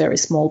if it's a very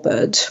small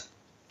bird.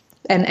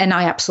 And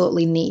I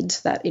absolutely need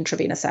that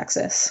intravenous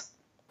access.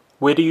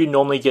 Where do you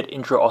normally get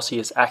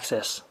intraosseous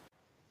access?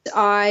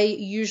 I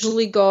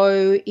usually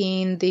go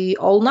in the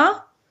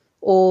ulna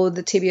or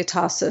the tibia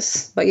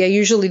tarsus. But yeah,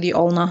 usually the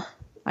ulna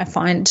I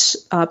find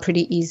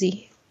pretty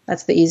easy.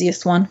 That's the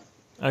easiest one.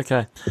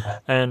 Okay.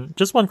 And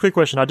just one quick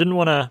question. I didn't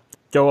want to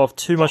go off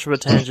too much of a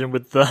tangent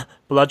with the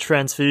blood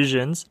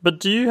transfusions, but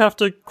do you have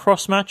to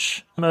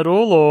cross-match at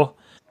all? Or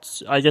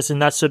I guess in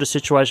that sort of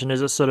situation,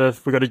 is it sort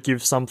of we've got to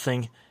give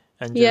something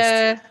and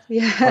hopefully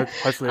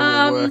it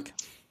will work?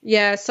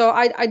 Yeah, so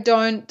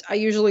I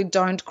usually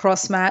don't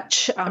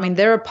cross-match. I mean,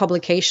 there are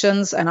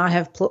publications, and I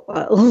have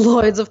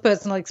loads of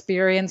personal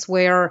experience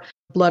where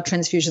blood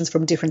transfusions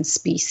from different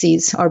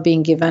species are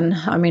being given.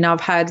 I mean,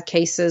 I've had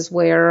cases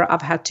where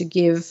I've had to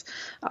give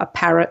a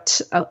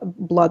parrot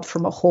blood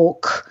from a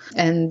hawk,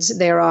 and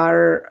there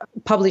are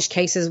published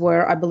cases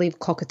where I believe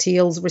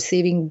cockatiels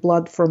receiving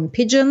blood from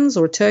pigeons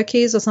or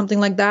turkeys or something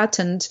like that,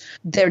 and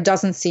there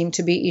doesn't seem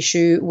to be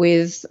issue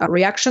with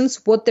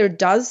reactions. What there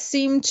does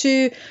seem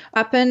to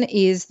happen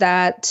is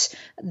that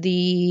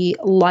the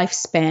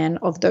lifespan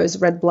of those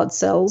red blood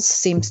cells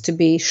seems to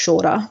be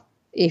shorter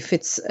if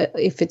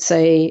it's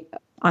a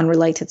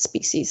unrelated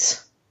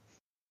species.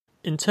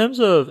 In terms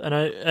of, and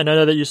I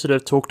know that you sort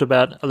of talked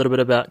about a little bit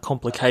about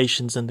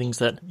complications and things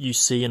that you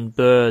see in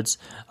birds.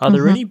 Are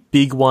there any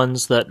big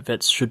ones that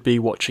vets should be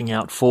watching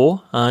out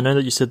for? I know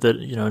that you said that,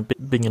 you know,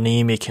 being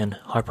anemic and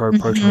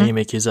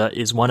hypoproteinemic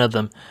is one of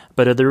them,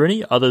 but are there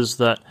any others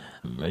that,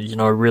 you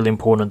know, are really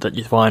important that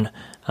you find,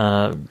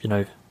 you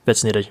know,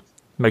 vets need to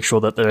make sure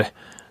that they're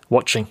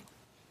watching?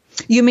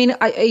 You mean,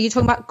 are you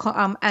talking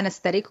about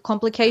anesthetic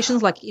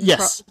complications, like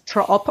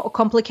intra-op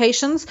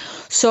complications?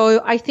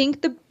 So I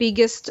think the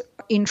biggest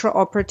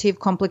intraoperative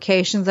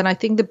complications, and I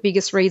think the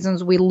biggest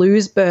reasons we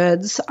lose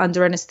birds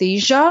under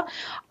anesthesia,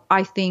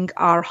 I think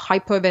are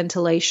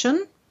hypoventilation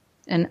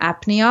and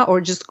apnea,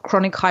 or just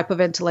chronic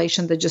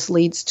hypoventilation that just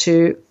leads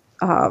to,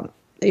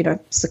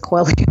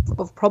 sequelae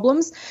of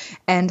problems,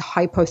 and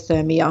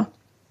hypothermia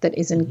that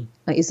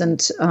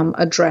isn't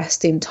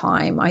addressed in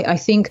time. I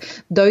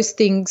think those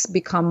things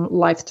become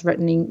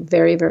life-threatening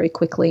very, very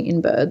quickly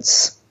in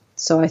birds.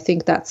 So I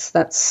think that's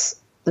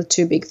the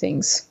two big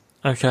things.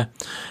 Okay.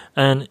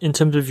 And in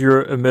terms of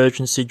your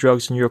emergency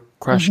drugs and your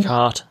crash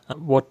cart,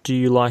 what do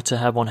you like to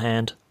have on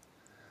hand?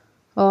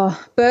 Oh,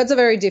 birds are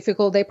very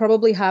difficult. They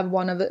probably have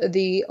one of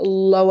the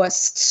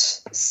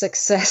lowest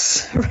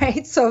success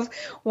rates of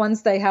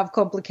once they have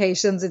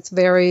complications. It's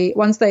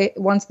once they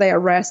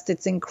arrest,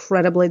 it's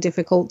incredibly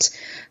difficult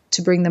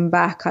to bring them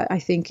back. I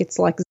think it's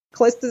like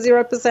close to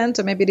 0%,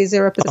 or maybe it is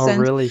 0%. Oh,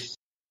 really?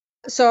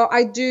 So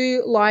I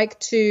do like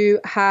to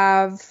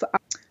have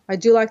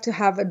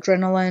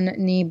adrenaline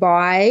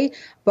nearby,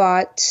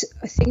 but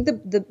I think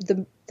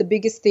the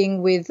biggest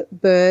thing with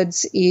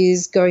birds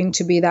is going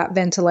to be that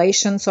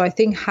ventilation. So I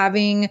think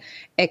having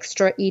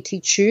extra ET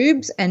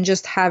tubes and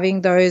just having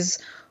those,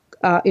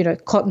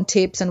 cotton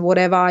tips and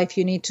whatever, if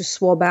you need to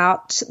swab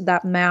out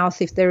that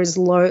mouth, if there is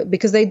low,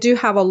 because they do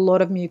have a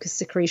lot of mucus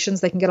secretions.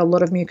 They can get a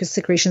lot of mucus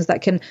secretions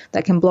that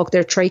can block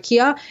their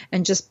trachea,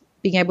 and just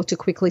being able to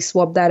quickly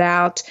swab that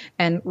out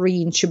and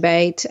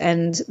re-intubate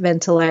and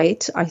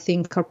ventilate, I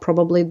think, are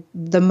probably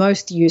the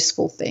most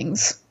useful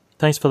things.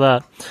 Thanks for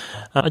that.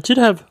 I did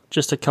have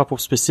just a couple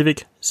of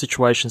specific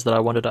situations that I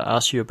wanted to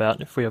ask you about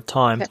if we have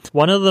time. Okay.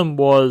 One of them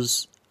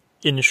was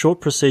in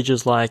short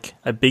procedures like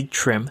a big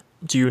trim,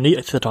 do you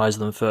anaesthetize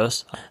them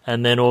first?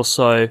 And then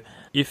also,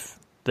 if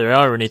they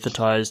are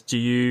anaesthetized, do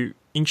you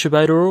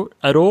intubate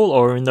at all?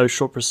 Or in those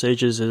short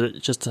procedures, is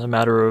it just a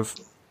matter of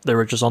they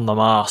were just on the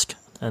mask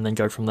and then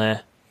go from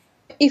there?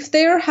 If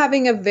they're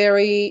having a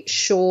very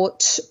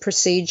short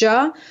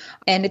procedure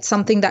and it's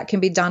something that can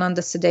be done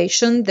under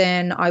sedation,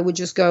 then I would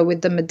just go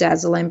with the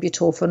midazolam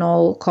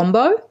butorphanol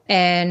combo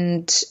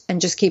and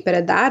just keep it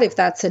at that if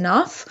that's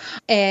enough.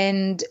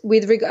 And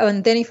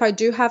then if I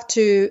do have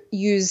to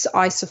use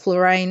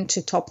isoflurane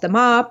to top them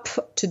up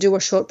to do a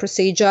short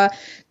procedure,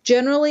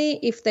 generally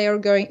if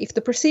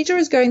the procedure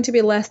is going to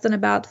be less than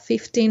about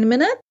 15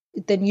 minutes,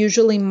 then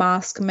usually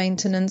mask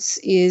maintenance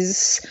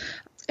is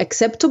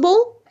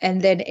acceptable.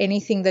 And then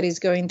anything that is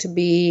going to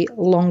be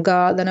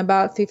longer than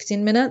about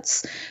 15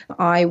 minutes,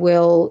 I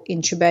will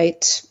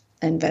intubate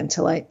and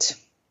ventilate.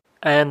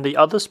 And the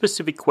other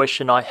specific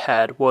question I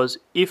had was,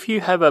 if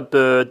you have a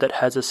bird that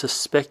has a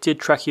suspected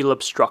tracheal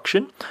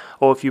obstruction,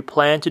 or if you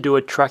plan to do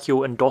a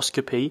tracheal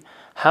endoscopy,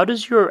 how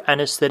does your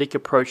anaesthetic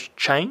approach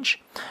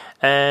change?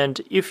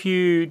 And if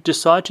you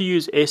decide to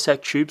use air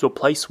sac tubes or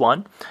place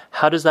one,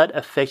 how does that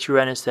affect your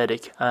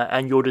anaesthetic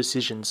and your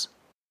decisions?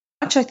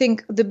 I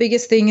think the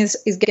biggest thing is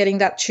getting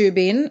that tube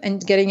in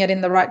and getting it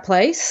in the right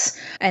place,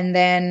 and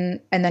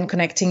then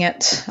connecting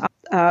it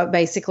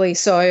basically.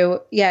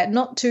 So yeah,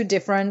 not too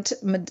different.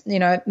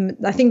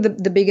 I think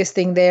the biggest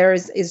thing there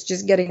is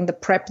just getting the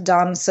prep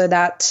done so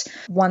that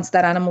once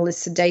that animal is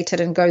sedated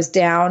and goes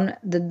down,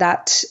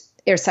 that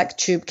air sac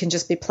tube can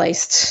just be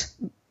placed,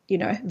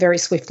 very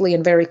swiftly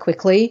and very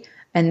quickly,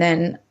 and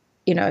then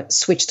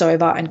switched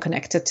over and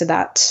connected to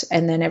that,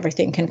 and then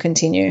everything can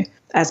continue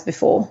as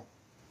before.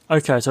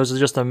 Okay, so it's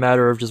just a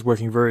matter of just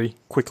working very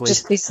quickly.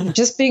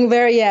 Just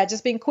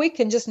being quick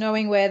and just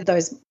knowing where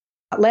those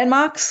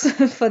landmarks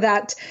for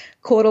that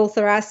caudal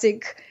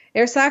thoracic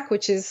air sac,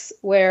 which is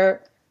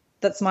where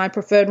that's my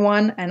preferred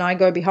one, and I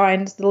go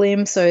behind the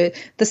limb. So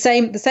the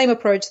same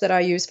approach that I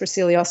use for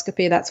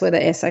cilioscopy, that's where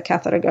the air sac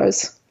catheter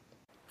goes.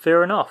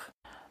 Fair enough.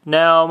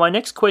 Now, my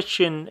next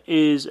question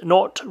is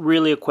not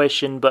really a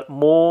question, but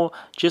more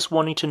just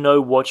wanting to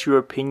know what your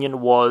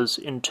opinion was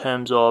in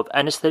terms of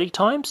anaesthetic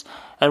times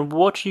and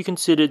what you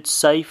considered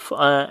safe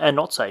and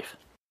not safe.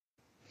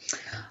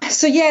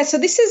 So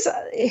this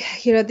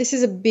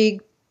is a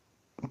big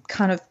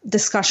kind of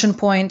discussion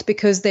point,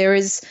 because there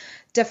is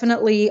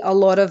definitely a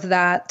lot of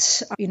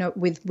that,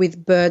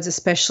 with birds,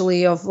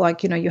 especially of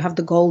like, you have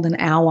the golden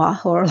hour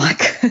or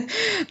like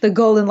the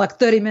golden like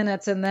 30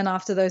 minutes. And then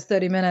after those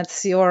 30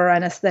 minutes, your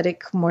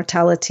anesthetic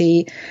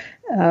mortality,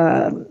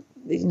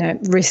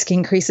 risk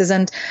increases.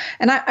 And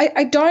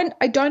I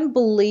don't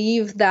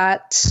believe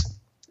that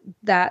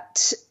I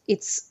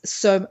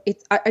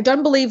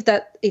don't believe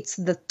that it's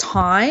the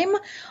time.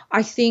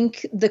 I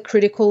think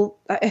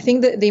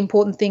the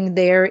important thing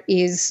there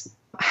is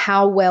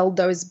how well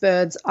those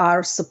birds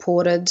are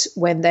supported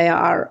when they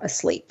are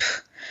asleep.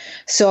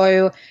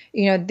 So,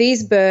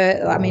 these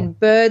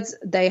birds,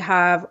 they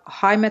have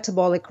high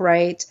metabolic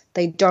rate.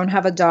 They don't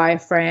have a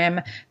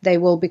diaphragm. They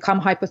will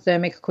become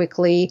hypothermic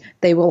quickly.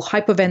 They will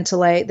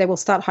hyperventilate. They will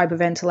start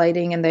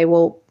hyperventilating, and they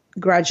will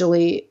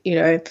gradually,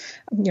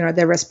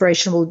 their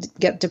respiration will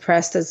get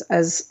depressed as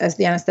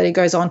the anesthetic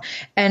goes on.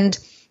 And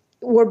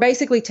we're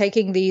basically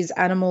taking these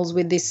animals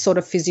with this sort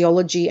of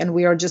physiology, and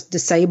we are just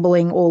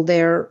disabling all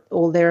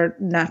their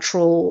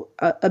natural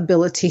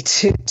ability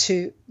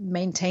to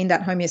maintain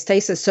that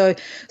homeostasis. So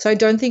I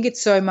don't think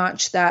it's so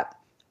much that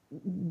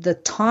the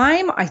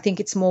time. I think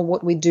it's more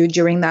what we do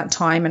during that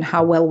time and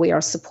how well we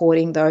are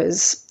supporting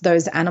those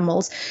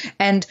animals.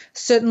 And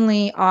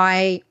certainly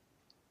I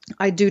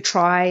do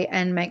try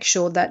and make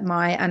sure that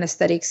my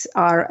anesthetics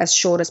are as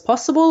short as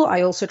possible.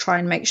 I also try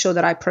and make sure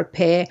that I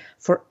prepare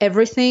for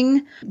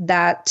everything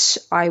that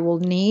I will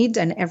need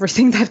and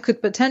everything that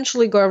could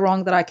potentially go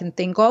wrong that I can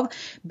think of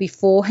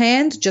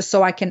beforehand, just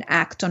so I can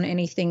act on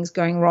anything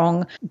going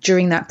wrong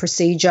during that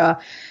procedure.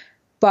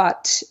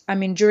 But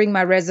during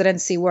my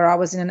residency, where I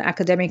was in an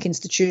academic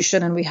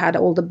institution and we had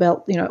all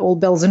all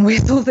bells and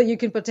whistles that you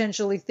can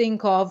potentially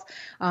think of,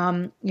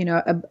 a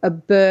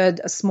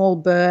small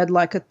bird,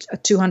 like a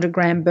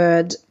 200-gram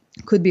bird,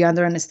 could be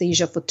under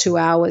anesthesia for 2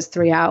 hours,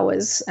 3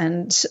 hours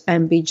and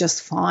be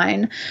just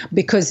fine,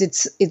 because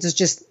it's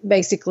just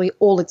basically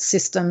all its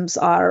systems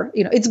are,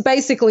 it's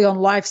basically on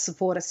life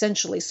support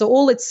essentially. So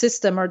all its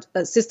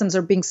systems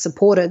are being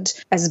supported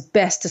as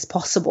best as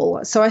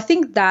possible. So I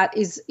think that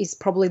is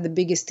probably the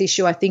biggest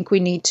issue. I think we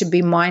need to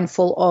be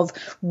mindful of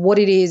what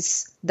it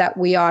is that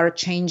we are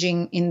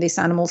changing in this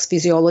animal's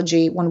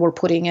physiology when we're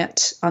putting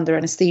it under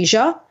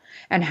anesthesia,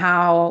 and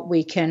how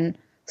we can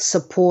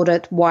support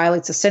it while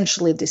it's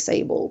essentially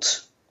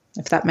disabled,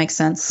 if that makes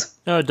sense.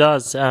 No, it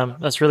does.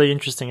 That's really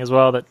interesting as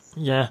well, that,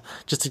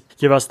 just to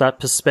give us that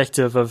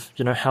perspective of,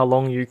 how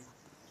long you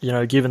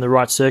given the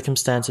right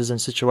circumstances and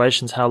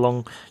situations, how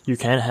long you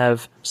can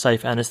have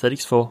safe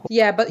anesthetics for.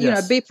 Yeah, but,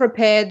 yes. Be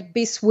prepared,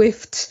 be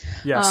swift,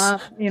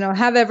 yes.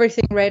 Have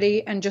everything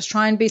ready, and just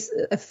try and be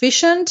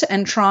efficient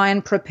and try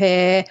and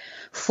prepare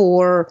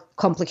for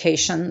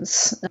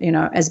complications,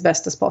 as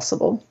best as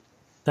possible.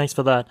 Thanks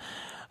for that.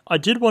 I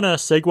did want to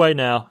segue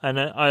now, and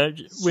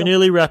we're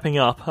nearly wrapping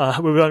up.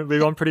 We've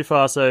gone pretty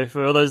far, so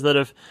for all those that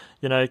have,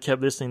 kept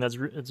listening,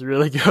 it's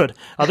really good.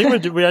 I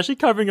think we're actually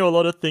covering a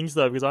lot of things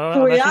though, because I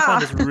actually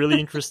find this really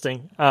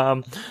interesting.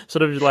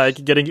 Sort of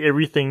like getting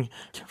everything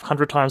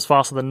 100 times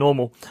faster than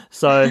normal.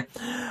 So,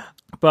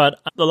 but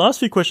the last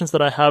few questions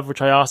that I have,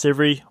 which I ask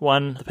every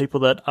one of the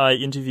people that I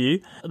interview,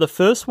 the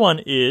first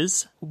one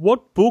is,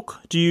 what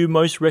book do you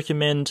most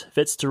recommend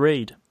vets to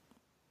read?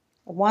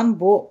 One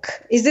book.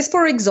 Is this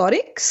for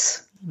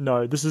exotics?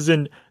 No, this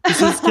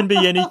can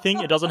be anything.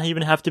 It doesn't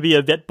even have to be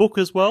a vet book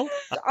as well.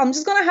 I'm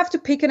just going to have to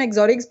pick an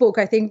exotics book,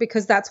 I think,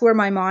 because that's where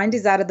my mind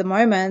is at the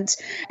moment.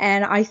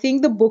 And I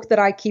think the book that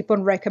I keep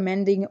on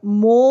recommending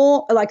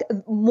more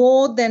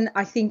than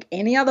I think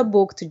any other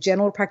book to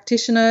general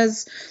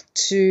practitioners,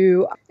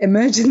 to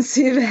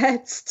emergency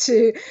vets,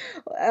 to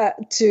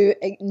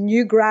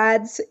new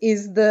grads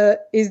is the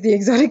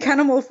Exotic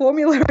Animal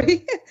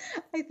Formulary.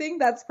 I think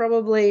that's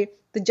probably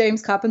the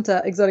James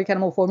Carpenter Exotic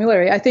Animal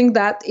Formulary. I think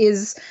that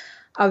is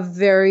a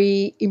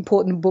very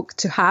important book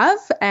to have,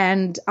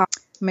 and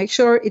make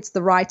sure it's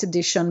the right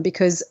edition,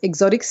 because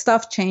exotic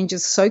stuff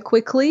changes so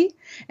quickly.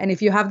 And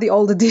if you have the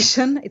old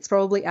edition, it's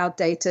probably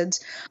outdated.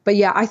 But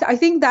yeah, I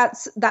think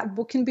that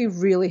book can be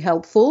really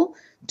helpful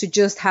to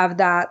just have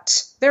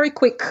that very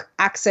quick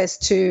access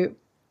to,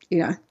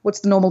 what's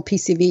the normal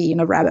PCV in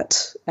a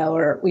rabbit,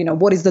 or,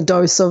 what is the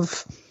dose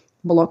of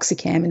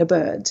meloxicam in a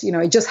bird.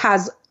 It just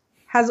has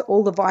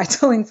all the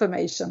vital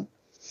information.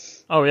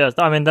 Oh yeah,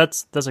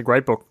 that's a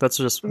great book. That's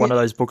just one of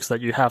those books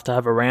that you have to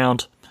have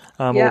around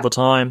all the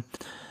time.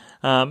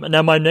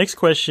 Now my next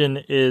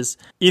question is,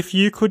 if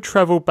you could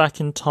travel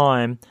back in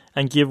time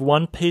and give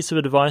one piece of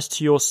advice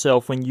to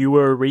yourself when you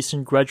were a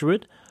recent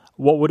graduate,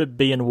 what would it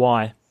be and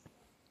why?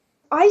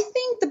 I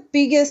think the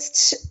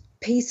biggest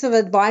piece of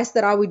advice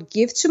that I would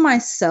give to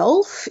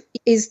myself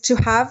is to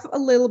have a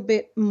little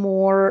bit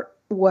more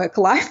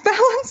work-life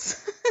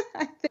balance.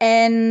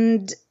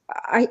 And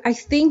I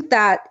think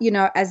that,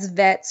 as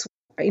vets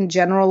in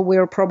general,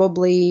 we're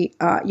probably,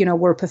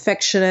 we're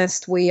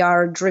perfectionists, we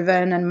are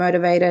driven and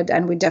motivated,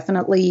 and we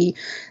definitely,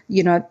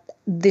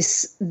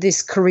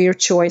 this career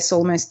choice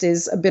almost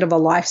is a bit of a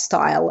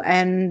lifestyle,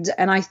 and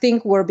I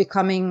think we're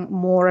becoming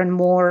more and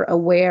more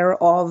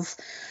aware of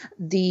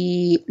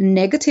the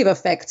negative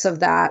effects of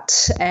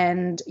that,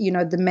 and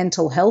the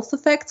mental health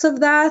effects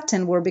of that,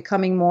 and we're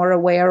becoming more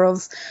aware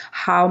of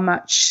how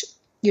much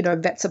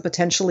vets are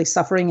potentially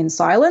suffering in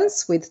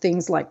silence with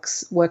things like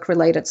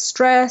work-related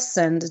stress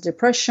and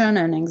depression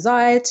and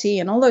anxiety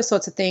and all those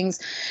sorts of things.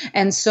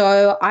 And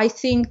so I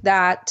think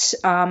that,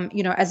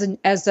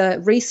 as a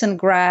recent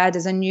grad,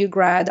 as a new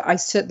grad, I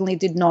certainly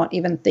did not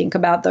even think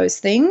about those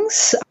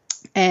things.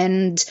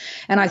 And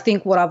I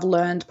think what I've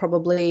learned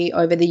probably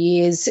over the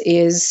years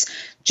is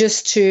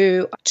just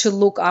to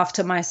look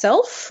after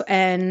myself,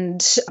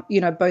 and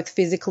both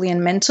physically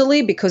and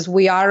mentally, because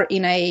we are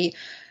in a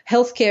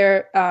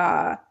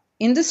healthcare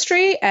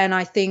industry, and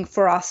I think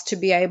for us to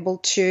be able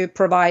to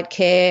provide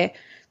care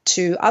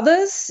to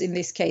others, in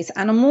this case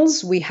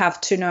animals, we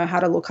have to know how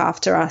to look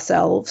after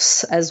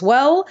ourselves as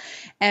well,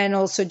 and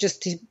also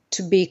just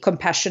to be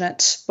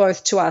compassionate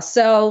both to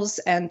ourselves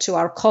and to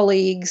our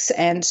colleagues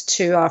and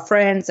to our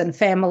friends and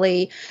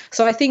family.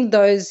 So I think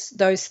those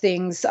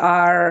things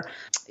are,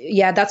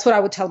 that's what I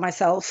would tell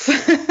myself,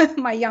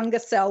 my younger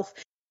self.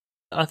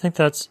 I think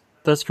that's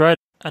great.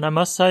 And I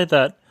must say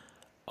that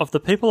of the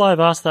people I've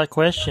asked that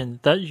question,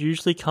 that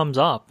usually comes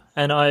up.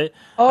 And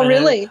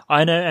really?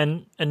 I know.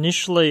 And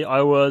initially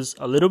I was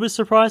a little bit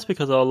surprised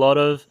because a lot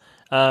of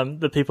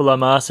the people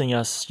I'm asking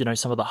are,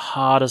 some of the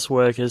hardest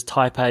workers,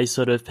 type A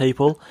sort of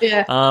people.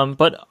 Yeah.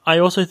 But I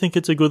also think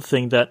it's a good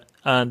thing that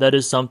that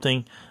is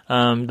something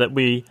that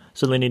we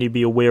certainly need to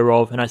be aware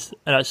of. And I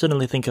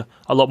certainly think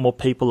a lot more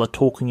people are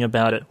talking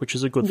about it, which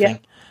is a good thing.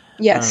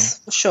 Yes,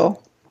 for sure.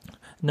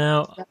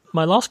 Now,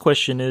 my last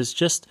question is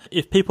just,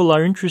 if people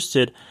are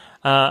interested,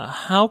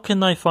 how can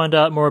they find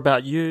out more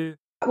about you?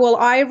 Well,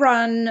 I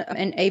run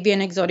an avian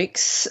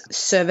exotics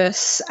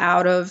service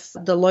out of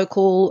the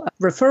local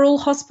referral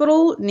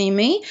hospital near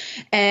me,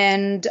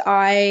 and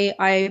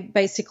I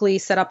basically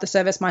set up the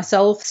service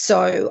myself.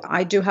 So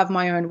I do have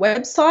my own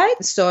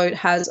website, so it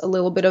has a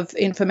little bit of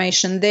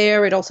information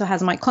there. It also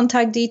has my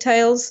contact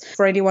details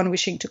for anyone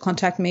wishing to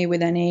contact me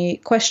with any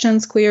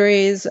questions,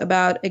 queries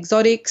about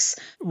exotics.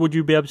 Would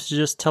you be able to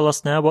just tell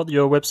us now what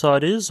your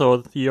website is, or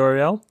the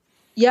URL?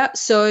 Yeah,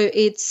 so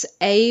it's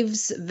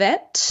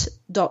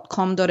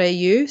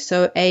avesvet.com.au,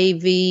 so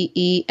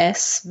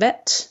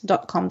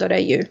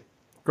avesvet.com.au.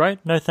 Great.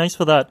 No, thanks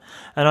for that.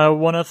 And I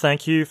want to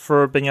thank you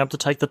for being able to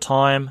take the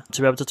time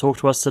to be able to talk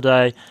to us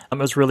today. It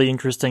was really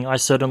interesting. I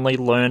certainly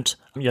learnt,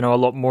 a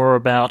lot more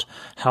about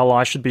how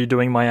I should be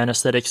doing my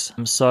anesthetics.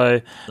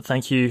 So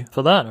thank you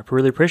for that. I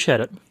really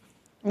appreciate it.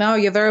 No,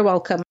 you're very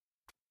welcome.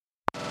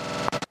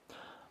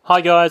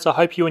 Hi guys, I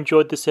hope you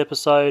enjoyed this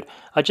episode.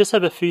 I just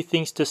have a few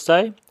things to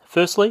say.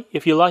 Firstly,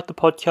 if you like the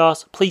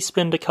podcast, please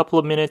spend a couple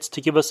of minutes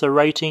to give us a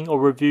rating or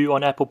review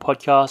on Apple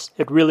Podcasts.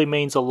 It really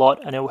means a lot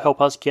and it will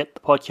help us get the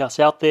podcast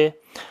out there.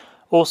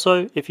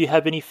 Also, if you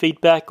have any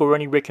feedback or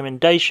any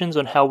recommendations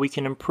on how we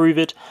can improve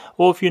it,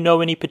 or if you know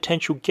any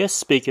potential guest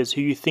speakers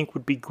who you think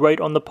would be great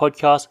on the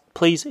podcast,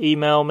 please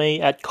email me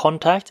at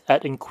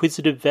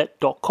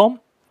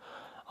contact@inquisitivevet.com.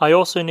 I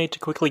also need to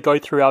quickly go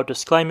through our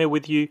disclaimer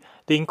with you.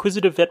 The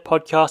Inquisitive Vet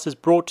podcast is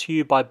brought to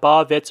you by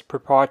Bar Vets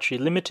Proprietary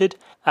Limited.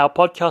 Our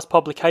podcast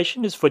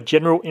publication is for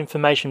general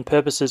information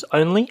purposes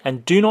only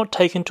and do not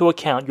take into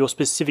account your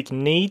specific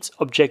needs,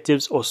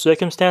 objectives, or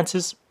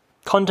circumstances.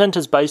 Content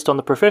is based on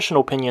the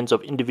professional opinions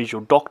of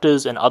individual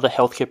doctors and other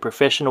healthcare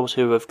professionals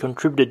who have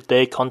contributed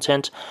their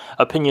content.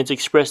 Opinions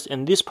expressed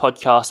in this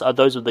podcast are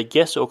those of the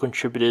guests or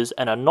contributors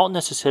and are not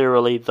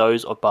necessarily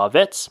those of Bar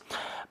Vets.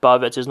 Bar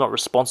Vets is not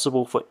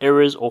responsible for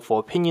errors or for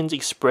opinions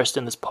expressed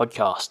in this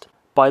podcast.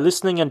 By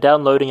listening and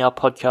downloading our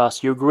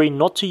podcast, you agree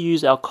not to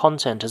use our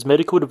content as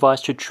medical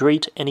advice to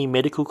treat any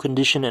medical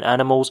condition in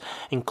animals,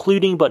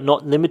 including but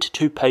not limited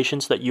to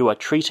patients that you are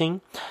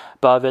treating.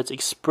 Bar Vets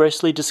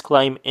expressly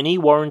disclaim any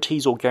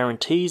warranties or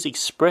guarantees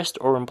expressed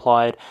or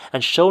implied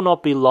and shall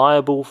not be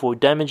liable for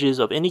damages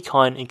of any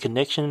kind in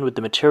connection with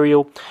the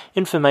material,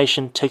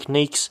 information,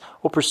 techniques,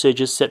 or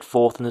procedures set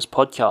forth in this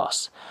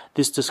podcast.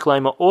 This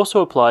disclaimer also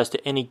applies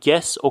to any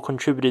guests or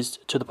contributors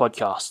to the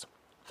podcast.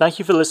 Thank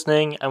you for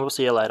listening, and we'll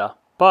see you later.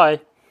 Bye.